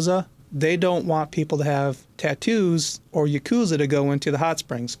the Yakuza, they don't want people to have tattoos or Yakuza to go into the hot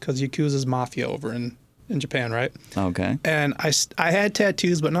springs because Yakuza's mafia over in Japan, right? Okay. And I had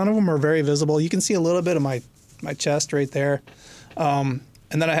tattoos, but none of them were very visible. You can see a little bit of my chest right there.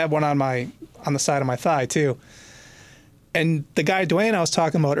 And then I have one on the side of my thigh too. And the guy Dwayne I was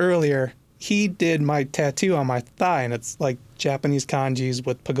talking about earlier, he did my tattoo on my thigh, and it's like Japanese kanjis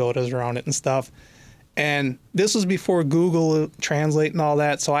with pagodas around it and stuff. And this was before Google Translate and all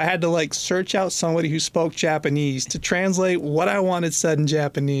that, so I had to like search out somebody who spoke Japanese to translate what I wanted said in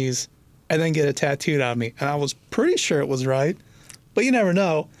Japanese and then get it tattooed on me. And I was pretty sure it was right, but you never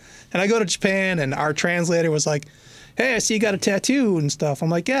know. And I go to Japan, and our translator was like, hey, I see you got a tattoo and stuff. I'm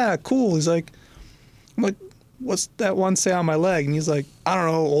like, yeah, cool. I'm like, what's that one say on my leg? And he's like, I don't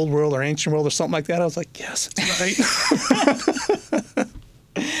know, old world or ancient world or something like that. I was like, yes, it's right.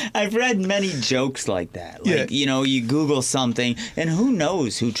 I've read many jokes like that. Like, you Google something, and who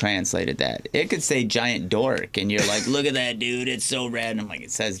knows who translated that? It could say giant dork, and you're like, look at that, dude. It's so red. And I'm like,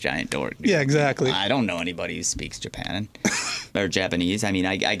 it says giant dork. Dude. Yeah, exactly. I don't know anybody who speaks Japan or Japanese. I mean,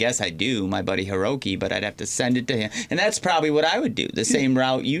 I guess I do, my buddy Hiroki, but I'd have to send it to him. And that's probably what I would do, the same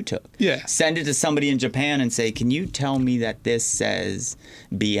route you took. Yeah. Send it to somebody in Japan and say, can you tell me that this says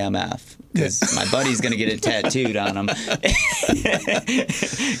BMF? Because my buddy's going to get it tattooed on him.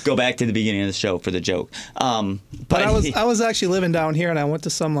 Go back to the beginning of the show for the joke. But I was actually living down here, and I went to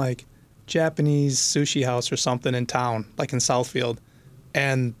some like Japanese sushi house or something in town, like in Southfield,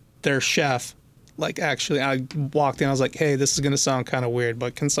 and their chef, like actually, I walked in, I was like, hey, this is going to sound kind of weird,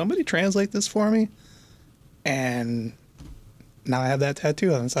 but can somebody translate this for me? And now I have that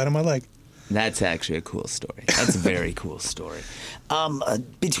tattoo on the side of my leg. That's actually a cool story. That's a very cool story.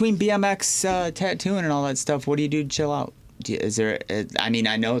 Between BMX tattooing and all that stuff, what do you do to chill out? Is there? I mean,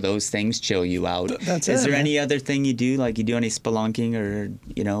 I know those things chill you out. Is there any other thing you do? Like you do any spelunking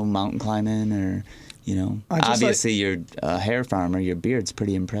or mountain climbing or obviously you're a hair farmer. Your beard's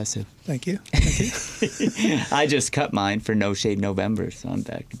pretty impressive. Thank you. Thank you. I just cut mine for No Shave November, so I'm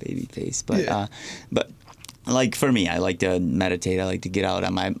back to baby face. But like for me, I like to meditate. I like to get out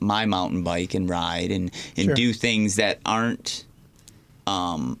on my mountain bike and ride and do things that aren't.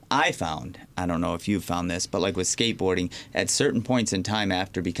 I found, I don't know if you've found this, but like with skateboarding, at certain points in time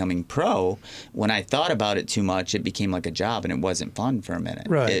after becoming pro, when I thought about it too much, it became like a job and it wasn't fun for a minute.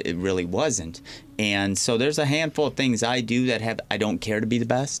 Right. It really wasn't. And so there's a handful of things I do that I don't care to be the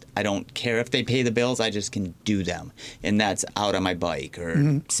best. I don't care if they pay the bills. I just can do them. And that's out on my bike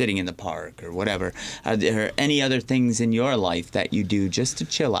or sitting in the park or whatever. Are there any other things in your life that you do just to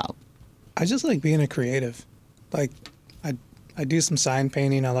chill out? I just like being a creative. Like, I do some sign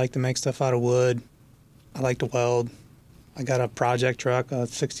painting. I like to make stuff out of wood. I like to weld. I got a project truck, a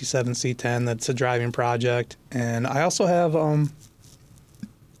 67 C10 that's a driving project. And I also have,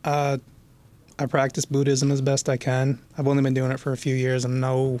 I practice Buddhism as best I can. I've only been doing it for a few years. I'm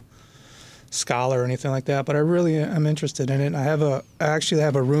no scholar or anything like that, but I really am interested in it. I actually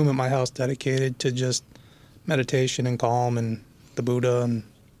have a room at my house dedicated to just meditation and calm and the Buddha. And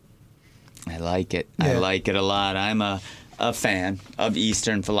I like it. Yeah. I like it a lot. I'm a fan of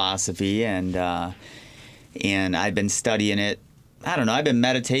Eastern philosophy, and I've been studying it. I don't know. I've been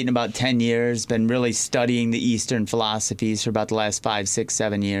meditating about 10 years, been really studying the Eastern philosophies for about the last 5, 6,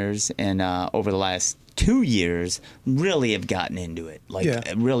 7 years. And over the last 2 years really have gotten into it, like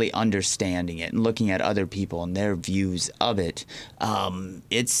really understanding it and looking at other people and their views of it.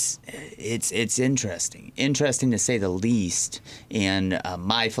 It's interesting to say the least. And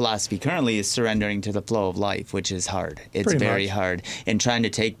my philosophy currently is surrendering to the flow of life, which is hard. It's Pretty very much. hard, and trying to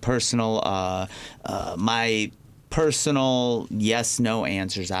take my personal yes/no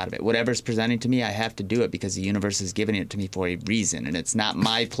answers out of it. Whatever's presenting to me, I have to do it because the universe is giving it to me for a reason, and it's not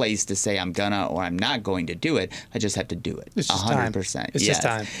my place to say I'm gonna or I'm not going to do it. I just have to do it. It's just 100%. time. It's just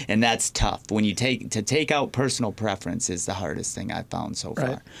time. And that's tough. When you take out personal preference is the hardest thing I've found so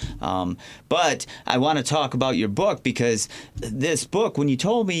far. Right. But I want to talk about your book, because this book, when you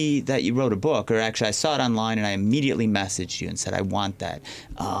told me that you wrote a book, or actually I saw it online and I immediately messaged you and said I want that.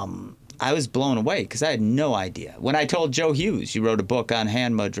 I was blown away because I had no idea. When I told Joe Hughes you wrote a book on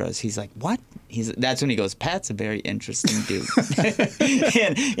hand mudras, he's like, "What?" That's when he goes, "Pat's a very interesting dude."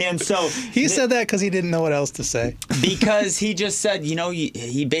 and so he said that because he didn't know what else to say. Because he just said,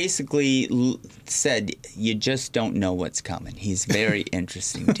 he basically said, you just don't know what's coming. He's very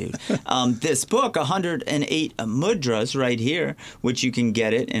interesting dude. This book, 108 mudras right here, which you can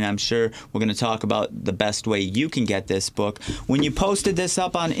get it, and I'm sure we're going to talk about the best way you can get this book. When you posted this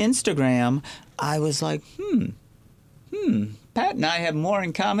up on Instagram, I was like, Pat and I have more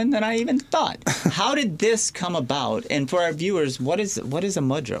in common than I even thought. How did this come about? And for our viewers, what is a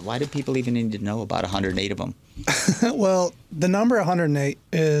mudra? Why do people even need to know about 108 of them? Well, the number 108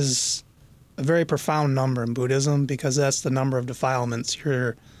 is a very profound number in Buddhism because that's the number of defilements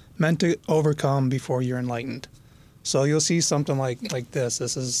you're meant to overcome before you're enlightened. So you'll see something like this.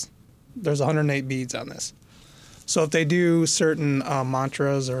 There's 108 beads on this. So if they do certain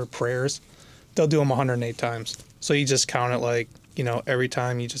mantras or prayers, they'll do them 108 times. So you just count it every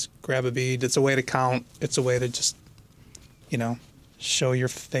time you just grab a bead. It's a way to count. It's a way to just, show your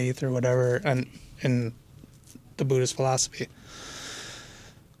faith or whatever and in the Buddhist philosophy.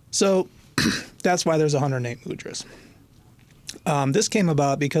 So that's why there's 108 mudras. This came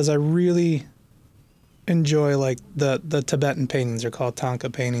about because I really enjoy the Tibetan paintings. They're called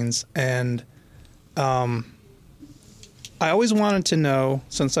Thangka paintings. And I always wanted to know,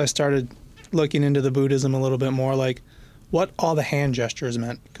 since I started looking into the Buddhism a little bit more, what all the hand gestures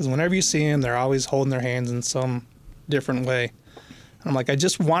meant. Because whenever you see them, they're always holding their hands in some different way. And I'm like, I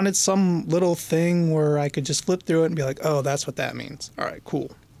just wanted some little thing where I could just flip through it and be like, oh, that's what that means. All right, cool.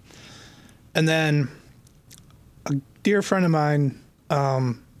 And then a dear friend of mine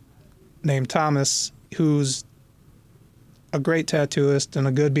named Thomas, who's a great tattooist and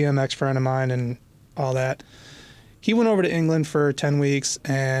a good BMX friend of mine and all that, he went over to England for 10 weeks,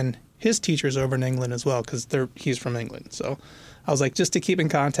 and his teacher's over in England as well because he's from England. So I was like, just to keep in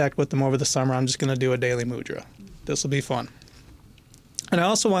contact with them over the summer, I'm just going to do a daily mudra. This will be fun. And I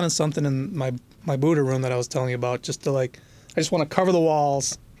also wanted something in my Buddha room that I was telling you about, just to I just want to cover the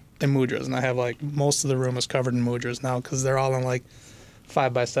walls in mudras. And I have most of the room is covered in mudras now because they're all in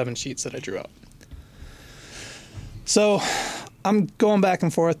 5x7 sheets that I drew out. So I'm going back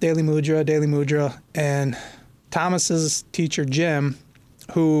and forth, daily mudra, and Thomas's teacher, Jim,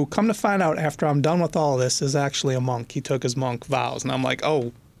 who, come to find out after I'm done with all of this, is actually a monk. He took his monk vows. And I'm like,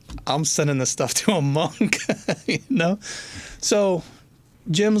 oh, I'm sending this stuff to a monk, So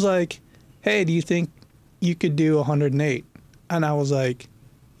Jim's like, hey, do you think you could do 108? And I was like,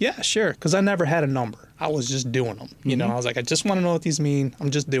 yeah, sure, because I never had a number. I was just doing them. I was like, I just want to know what these mean.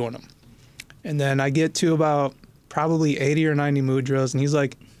 I'm just doing them. And then I get to about probably 80 or 90 mudras, and he's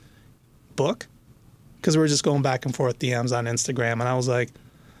like, book? Because we're just going back and forth DMs on Instagram, and I was like,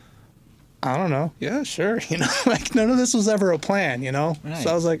 I don't know. Yeah, sure. None of this was ever a plan, Right.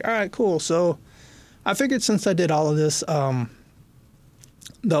 So I was like, all right, cool. So I figured since I did all of this, the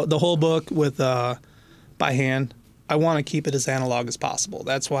whole book with by hand, I want to keep it as analog as possible.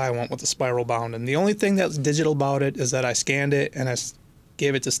 That's why I went with the spiral bound. And the only thing that's digital about it is that I scanned it and I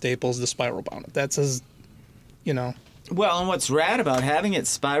gave it to Staples to spiral bound it. That's as, Well, and what's rad about having it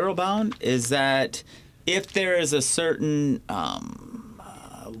spiral bound is that if there is a certain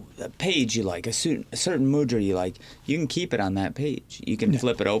page you like, a certain mudra you like, you can keep it on that page. You can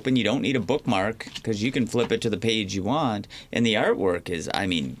flip it open. You don't need a bookmark because you can flip it to the page you want. And the artwork is,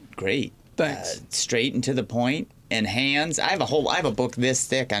 great. Thanks. Straight and to the point. And hands. I have a book this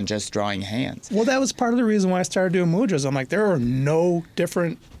thick on just drawing hands. Well, that was part of the reason why I started doing mudras. I'm like, there are no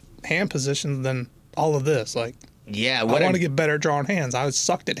different hand positions than all of this. Yeah, I want to get better at drawing hands. I was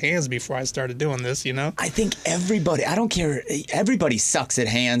sucked at hands before I started doing this, you know? I think everybody, I don't care, everybody sucks at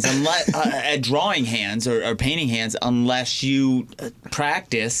hands, unless at drawing hands or painting hands, unless you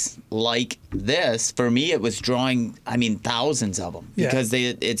practice like this. For me, it was drawing, thousands of them, because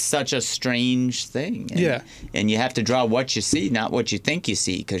it's such a strange thing. And, and you have to draw what you see, not what you think you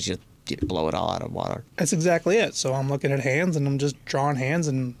see, because you blow it all out of water. That's exactly it. So I'm looking at hands, and I'm just drawing hands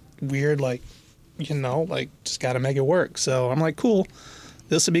and weird, just got to make it work. So I'm like, cool,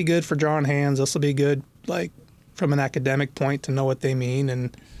 this will be good for drawing hands. This will be good, from an academic point to know what they mean.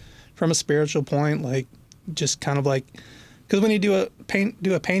 And from a spiritual point, just kind of because when you do a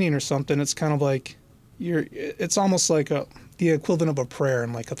painting or something, it's kind of like it's almost like the equivalent of a prayer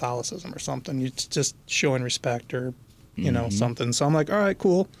in Catholicism or something. You're just showing respect or, something. So I'm like, all right,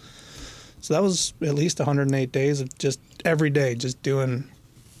 cool. So that was at least 108 days of just every day, just doing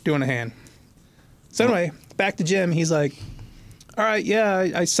a hand. So anyway, back to Jim. He's like, all right, yeah,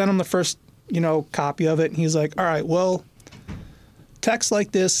 I sent him the first, copy of it. And he's like, all right, well, text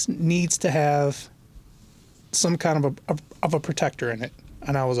like this needs to have some kind of a protector in it.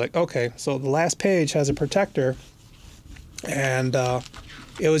 And I was like, okay. So the last page has a protector. And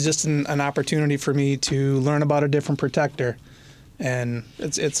it was just an opportunity for me to learn about a different protector. And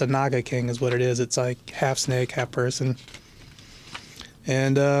it's a Naga King is what it is. It's like half snake, half person.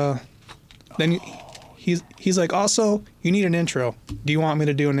 And then he's like, also, you need an intro. Do you want me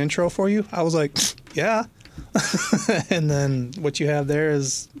to do an intro for you? I was like, yeah. And then what you have there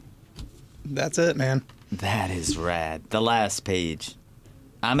that's it, man. That is rad. The last page.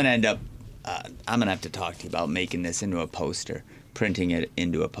 I'm going to have to talk to you about making this into a poster, printing it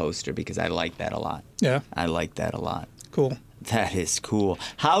into a poster, because I like that a lot. Yeah. I like that a lot. Cool. That is cool.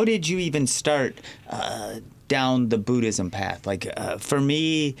 How did you even start down the Buddhism path? For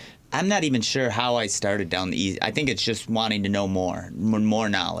me, I'm not even sure how I started down the easy. I think it's just wanting to know more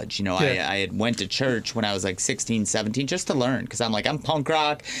knowledge. I had went to church when I was 16, 17, just to learn, because I'm I'm punk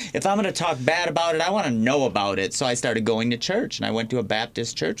rock. If I'm going to talk bad about it, I want to know about it. So I started going to church, and I went to a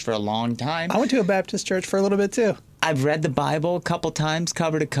Baptist church for a long time. I went to a Baptist church for a little bit too. I've read the Bible a couple times,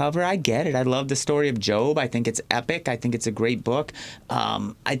 cover to cover. I get it. I love the story of Job. I think it's epic. I think it's a great book.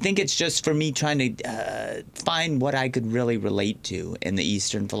 I think it's just for me trying to find what I could really relate to in the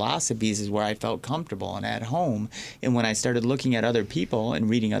Eastern philosophies is where I felt comfortable and at home. And when I started looking at other people and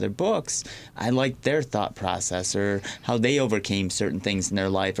reading other books, I liked their thought process, or how they overcame certain things in their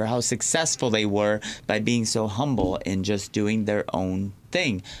life, or how successful they were by being so humble and just doing their own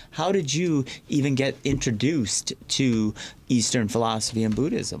thing. How did you even get introduced to Eastern philosophy and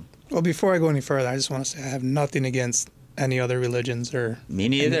Buddhism? Well, before I go any further, I just want to say I have nothing against any other religions or... Me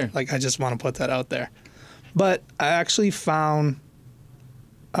neither. I just want to put that out there. But I actually found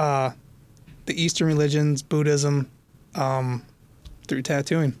the Eastern religions, Buddhism, through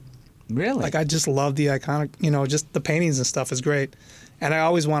tattooing. Really? I just love the iconic, just the paintings and stuff is great. And I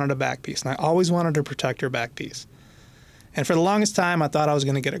always wanted a back piece, and I always wanted a protector back piece. And for the longest time, I thought I was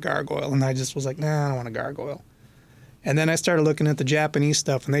going to get a gargoyle, and I just was like, nah, I don't want a gargoyle. And then I started looking at the Japanese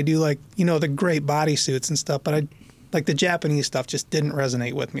stuff, and they do the great bodysuits and stuff, but the Japanese stuff just didn't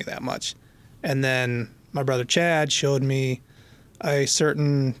resonate with me that much. And then my brother Chad showed me a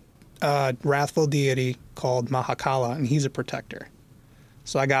certain wrathful deity called Mahakala, and he's a protector.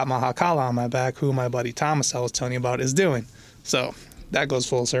 So I got Mahakala on my back, who my buddy Thomas I was telling you about is doing. So that goes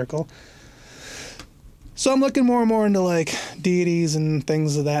full circle. So I'm looking more and more into deities and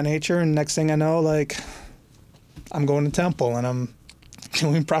things of that nature, and next thing I know, I'm going to temple and I'm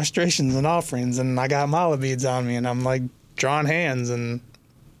doing prostrations and offerings, and I got mala beads on me, and I'm drawing hands, and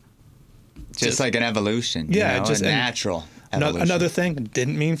just like an evolution. Just a natural evolution. Another thing,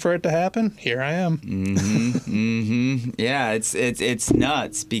 didn't mean for it to happen. Here I am. Yeah, it's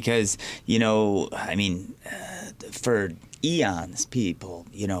nuts because for eons, people,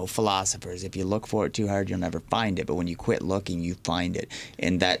 philosophers, if you look for it too hard, you'll never find it. But when you quit looking, you find it.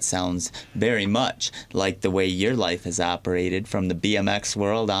 And that sounds very much like the way your life has operated from the BMX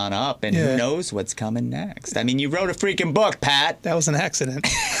world on up. And who knows what's coming next? You wrote a freaking book, Pat. That was an accident.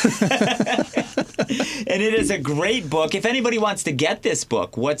 And it is a great book. If anybody wants to get this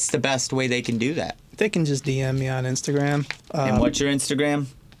book, what's the best way they can do that? They can just DM me on Instagram. And what's your Instagram?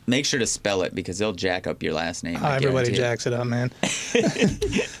 Make sure to spell it, because they'll jack up your last name. Everybody jacks it up, man.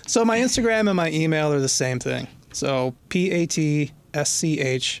 So my Instagram and my email are the same thing. So PatSchreader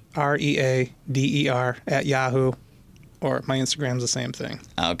 @Yahoo. or my Instagram's the same thing.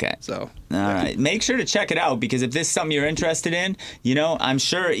 Okay. So. All right. Make sure to check it out, because if this is something you're interested in, you know, I'm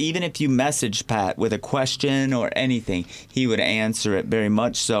sure even if you message Pat with a question or anything, he would answer it very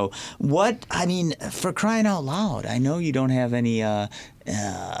much so. For crying out loud, I know you don't have any, you're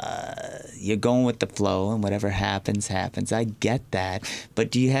going with the flow and whatever happens, happens. I get that.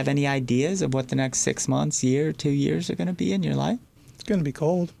 But do you have any ideas of what the next 6 months, year, 2 years are going to be in your life? It's going to be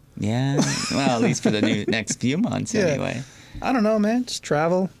cold. Yeah. Well, at least for the next few months anyway. I don't know, man. Just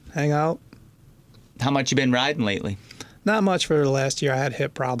travel, hang out. How much you been riding lately? Not much for the last year. I had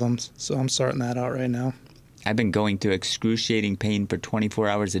hip problems, so I'm sorting that out right now. I've been going through excruciating pain for 24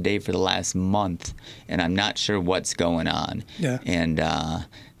 hours a day for the last month, and I'm not sure what's going on. Yeah. And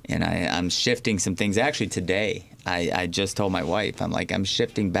I'm shifting some things. Actually, today, I just told my wife, I'm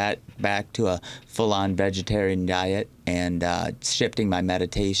shifting back to a full-on vegetarian diet and shifting my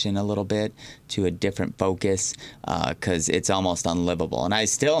meditation a little bit to a different focus because it's almost unlivable. And I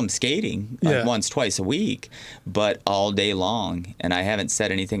still am skating once, twice a week, but all day long. And I haven't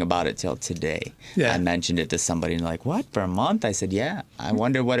said anything about it till today. Yeah. I mentioned it to somebody and like, what, for a month? I said, yeah. I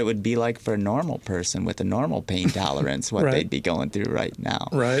wonder what it would be like for a normal person with a normal pain tolerance, what Right. they'd be going through right now.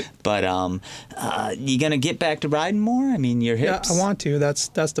 Right. But you going to get back to riding more? I mean, your hips. Yeah, I want to. That's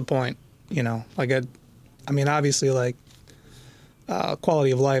the point. You know, obviously,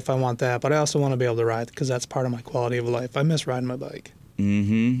 quality of life, I want that, but I also want to be able to ride because that's part of my quality of life. I miss riding my bike.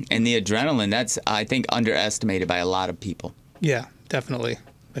 Mm-hmm. And the adrenaline, that's, I think, underestimated by a lot of people. Yeah, definitely.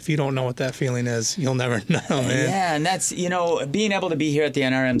 If you don't know what that feeling is, you'll never know, man. Yeah, and that's, being able to be here at the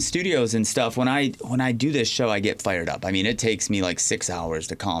NRM studios and stuff, when I do this show, I get fired up. I mean, it takes me like 6 hours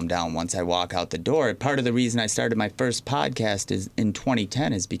to calm down once I walk out the door. Part of the reason I started my first podcast is in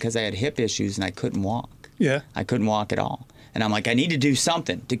 2010 is because I had hip issues and I couldn't walk. Yeah. I couldn't walk at all. And I'm like, I need to do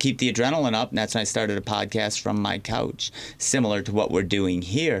something to keep the adrenaline up. And that's when I started a podcast from my couch, similar to what we're doing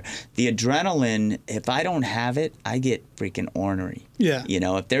here. The adrenaline, if I don't have it, I get freaking ornery. Yeah.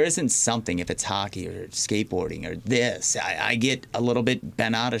 If there isn't something, if it's hockey or skateboarding or this, I get a little bit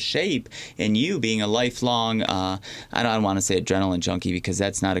bent out of shape. And you being a lifelong, I don't want to say adrenaline junkie because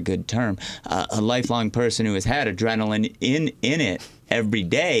that's not a good term, a lifelong person who has had adrenaline in it every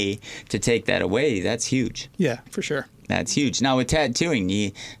day, to take that away, that's huge. Yeah, for sure. That's huge. Now with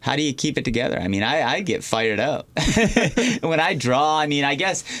tattooing, how do you keep it together? I mean, I get fired up. When I draw, I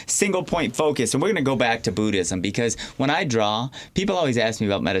guess single point focus, and we're going to go back to Buddhism, because when I draw, people always ask me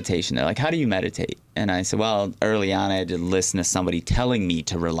about meditation. They're like, how do you meditate? And I said, well, early on I had to listen to somebody telling me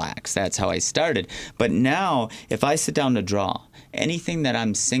to relax. That's how I started. But now, if I sit down to draw, anything that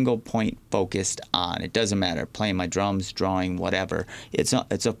I'm single point focused on, it doesn't matter, playing my drums, drawing, whatever, it's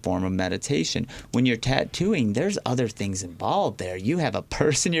a form of meditation. When you're tattooing, there's other things involved there. You have a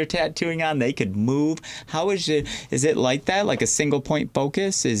person you're tattooing on, they could move. How is it like that? Like a single point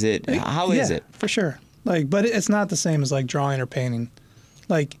focus? How is it? Yeah, for sure. But it's not the same as drawing or painting.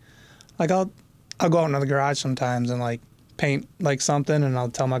 I'll go out into the garage sometimes and paint something, and I'll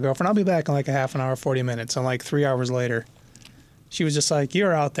tell my girlfriend I'll be back in a half an hour, 40 minutes, and 3 hours later she was just like,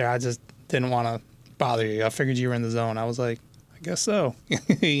 you're out there. I just didn't want to bother you. I figured you were in the zone. I was like, I guess so.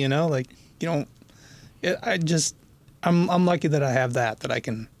 You don't. I'm lucky that I have that I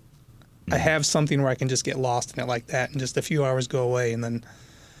can. I have something where I can just get lost in it like that, and just a few hours go away, and then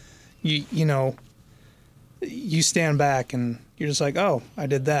you stand back and you're just like, oh, I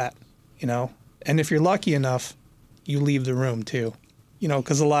did that, And if you're lucky enough, you leave the room too.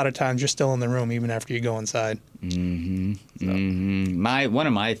 Because a lot of times you're still in the room even after you go inside. Mm-hmm. So. Mm-hmm. One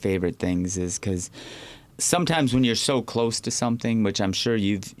of my favorite things is because sometimes when you're so close to something, which I'm sure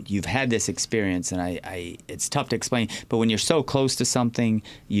you've had this experience, and I it's tough to explain, but when you're so close to something,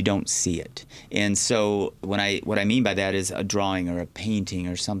 you don't see it. And so what I mean by that is a drawing or a painting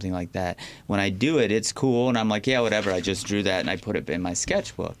or something like that. When I do it, it's cool, and I'm like, yeah, whatever, I just drew that and I put it in my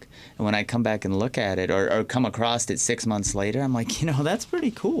sketchbook. And when I come back and look at it or come across it 6 months later, I'm like, that's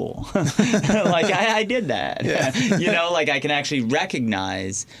pretty cool. I did that. Yeah. I can actually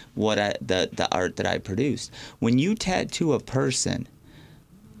recognize what the art that I produced. When you tattoo a person,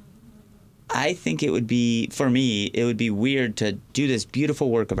 I think it would be weird to do this beautiful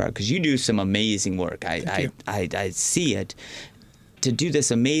work of art, because you do some amazing work. I see it. To do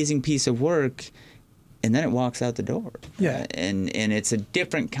this amazing piece of work, and then it walks out the door. Yeah. And it's a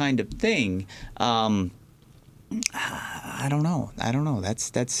different kind of thing. I don't know.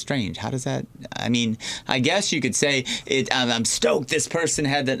 That's strange. How does that? I guess you could say I'm stoked this person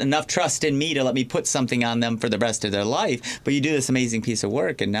had enough trust in me to let me put something on them for the rest of their life. But you do this amazing piece of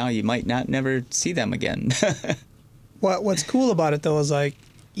work, and now you might never see them again. What's cool about it though is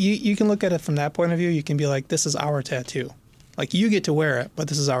you can look at it from that point of view. You can be like, this is our tattoo. Like, you get to wear it, but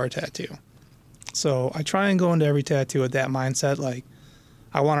this is our tattoo. So I try and go into every tattoo with that mindset. Like,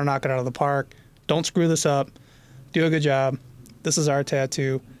 I want to knock it out of the park. Don't screw this up. Do a good job. This is our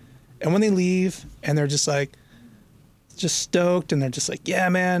tattoo. And when they leave and they're just like, just stoked, and they're just like, yeah,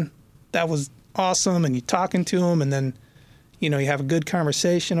 man, that was awesome. And you're talking to them, and then, you know, you have a good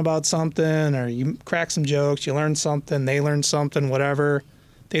conversation about something, or you crack some jokes, you learn something, they learn something, whatever.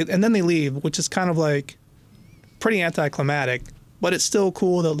 And then they leave, which is kind of like pretty anticlimactic, but it's still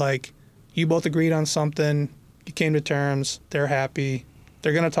cool that, like, you both agreed on something, you came to terms, they're happy,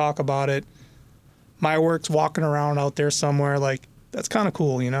 they're going to talk about it. My work's walking around out there somewhere, like, that's kind of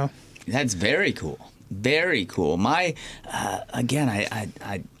cool, you know? That's very cool. Very cool. My, again,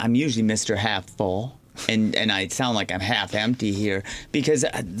 I'm usually Mr. Half Full. And I sound like I'm half empty here because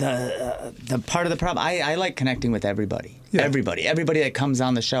the part of the problem, I like connecting with everybody. Yeah. Everybody that comes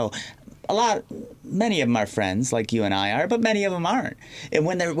on the show. Many of them are friends like you and I are, but many of them aren't. And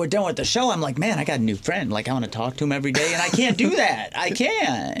when we're done with the show, I'm like, man, I got a new friend. Like, I want to talk to him every day, and I can't do that. I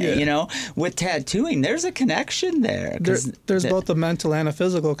can't. Yeah. You know, with tattooing, there's a connection there. There's both a mental and a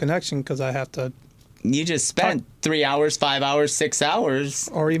physical connection because I have to. You just spent 3 hours, 5 hours, 6 hours.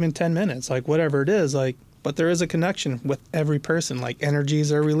 Or even 10 minutes, like whatever it is. Like, but there is a connection with every person. Like,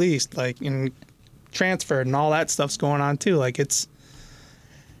 energies are released, like, and transferred, and all that stuff's going on too. Like, it's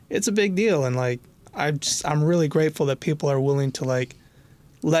a big deal. And like, I'm really grateful that people are willing to, like,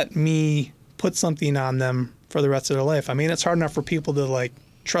 let me put something on them for the rest of their life. I mean, it's hard enough for people to, like,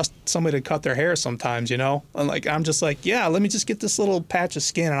 trust somebody to cut their hair sometimes, you know? And like, I'm just like, yeah, let me just get this little patch of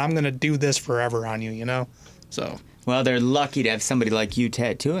skin and I'm going to do this forever on you, you know? So. Well, they're lucky to have somebody like you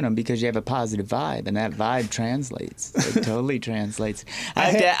tattooing them because you have a positive vibe, and that vibe translates. It totally translates. I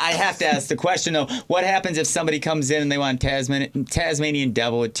have to ask the question, though. What happens if somebody comes in and they want Tasmanian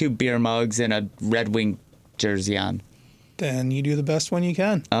Devil with 2 beer mugs and a Red Wing jersey on? Then you do the best one you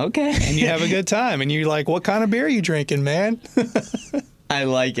can. Okay. And you have a good time. And you're like, what kind of beer are you drinking, man? I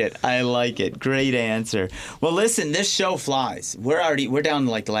like it. Great answer. Well, listen, this show flies. We're down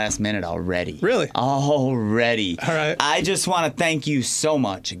to like the last minute already. Really? Already. All right. I just want to thank you so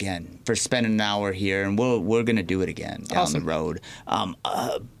much again for spending an hour here, and we're gonna do it again down the road.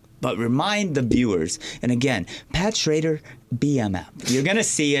 But remind the viewers, and again, Pat Schreader, BMF. You're gonna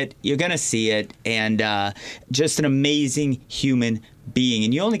see it, and just an amazing human being,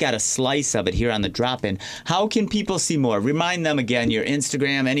 and you only got a slice of it here on the drop-in. How can people see more? Remind them again, your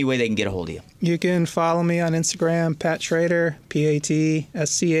Instagram, any way they can get a hold of you. You can follow me on Instagram, Pat Schreader, PatSchreader.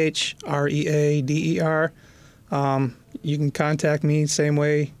 You can contact me same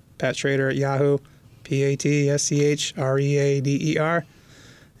way, Pat Schreader at Yahoo, PatSchreader.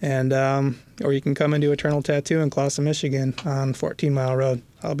 And or you can come and do Eternal Tattoo in Clawson, Michigan on 14 Mile Road.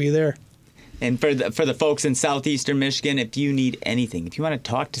 I'll be there. And for the folks in southeastern Michigan, if you need anything, if you want to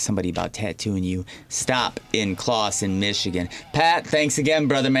talk to somebody about tattooing you, stop in Clawson, Michigan. Pat, thanks again,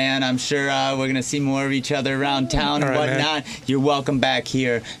 brother man. I'm sure we're going to see more of each other around town and whatnot. Man. You're welcome back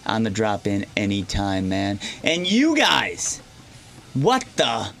here on the drop-in anytime, man. And you guys, what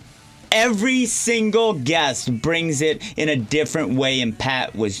the... Every single guest brings it in a different way, and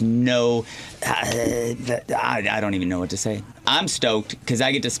Pat was I don't even know what to say. I'm stoked because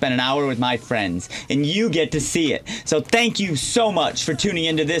I get to spend an hour with my friends, and you get to see it. So thank you so much for tuning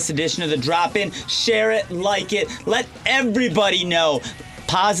into this edition of The Drop-In. Share it, like it, let everybody know.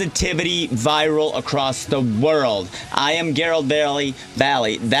 Positivity viral across the world. I am Garold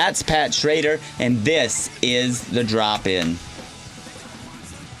Vallie. That's Pat Schreader, and this is The Drop-In.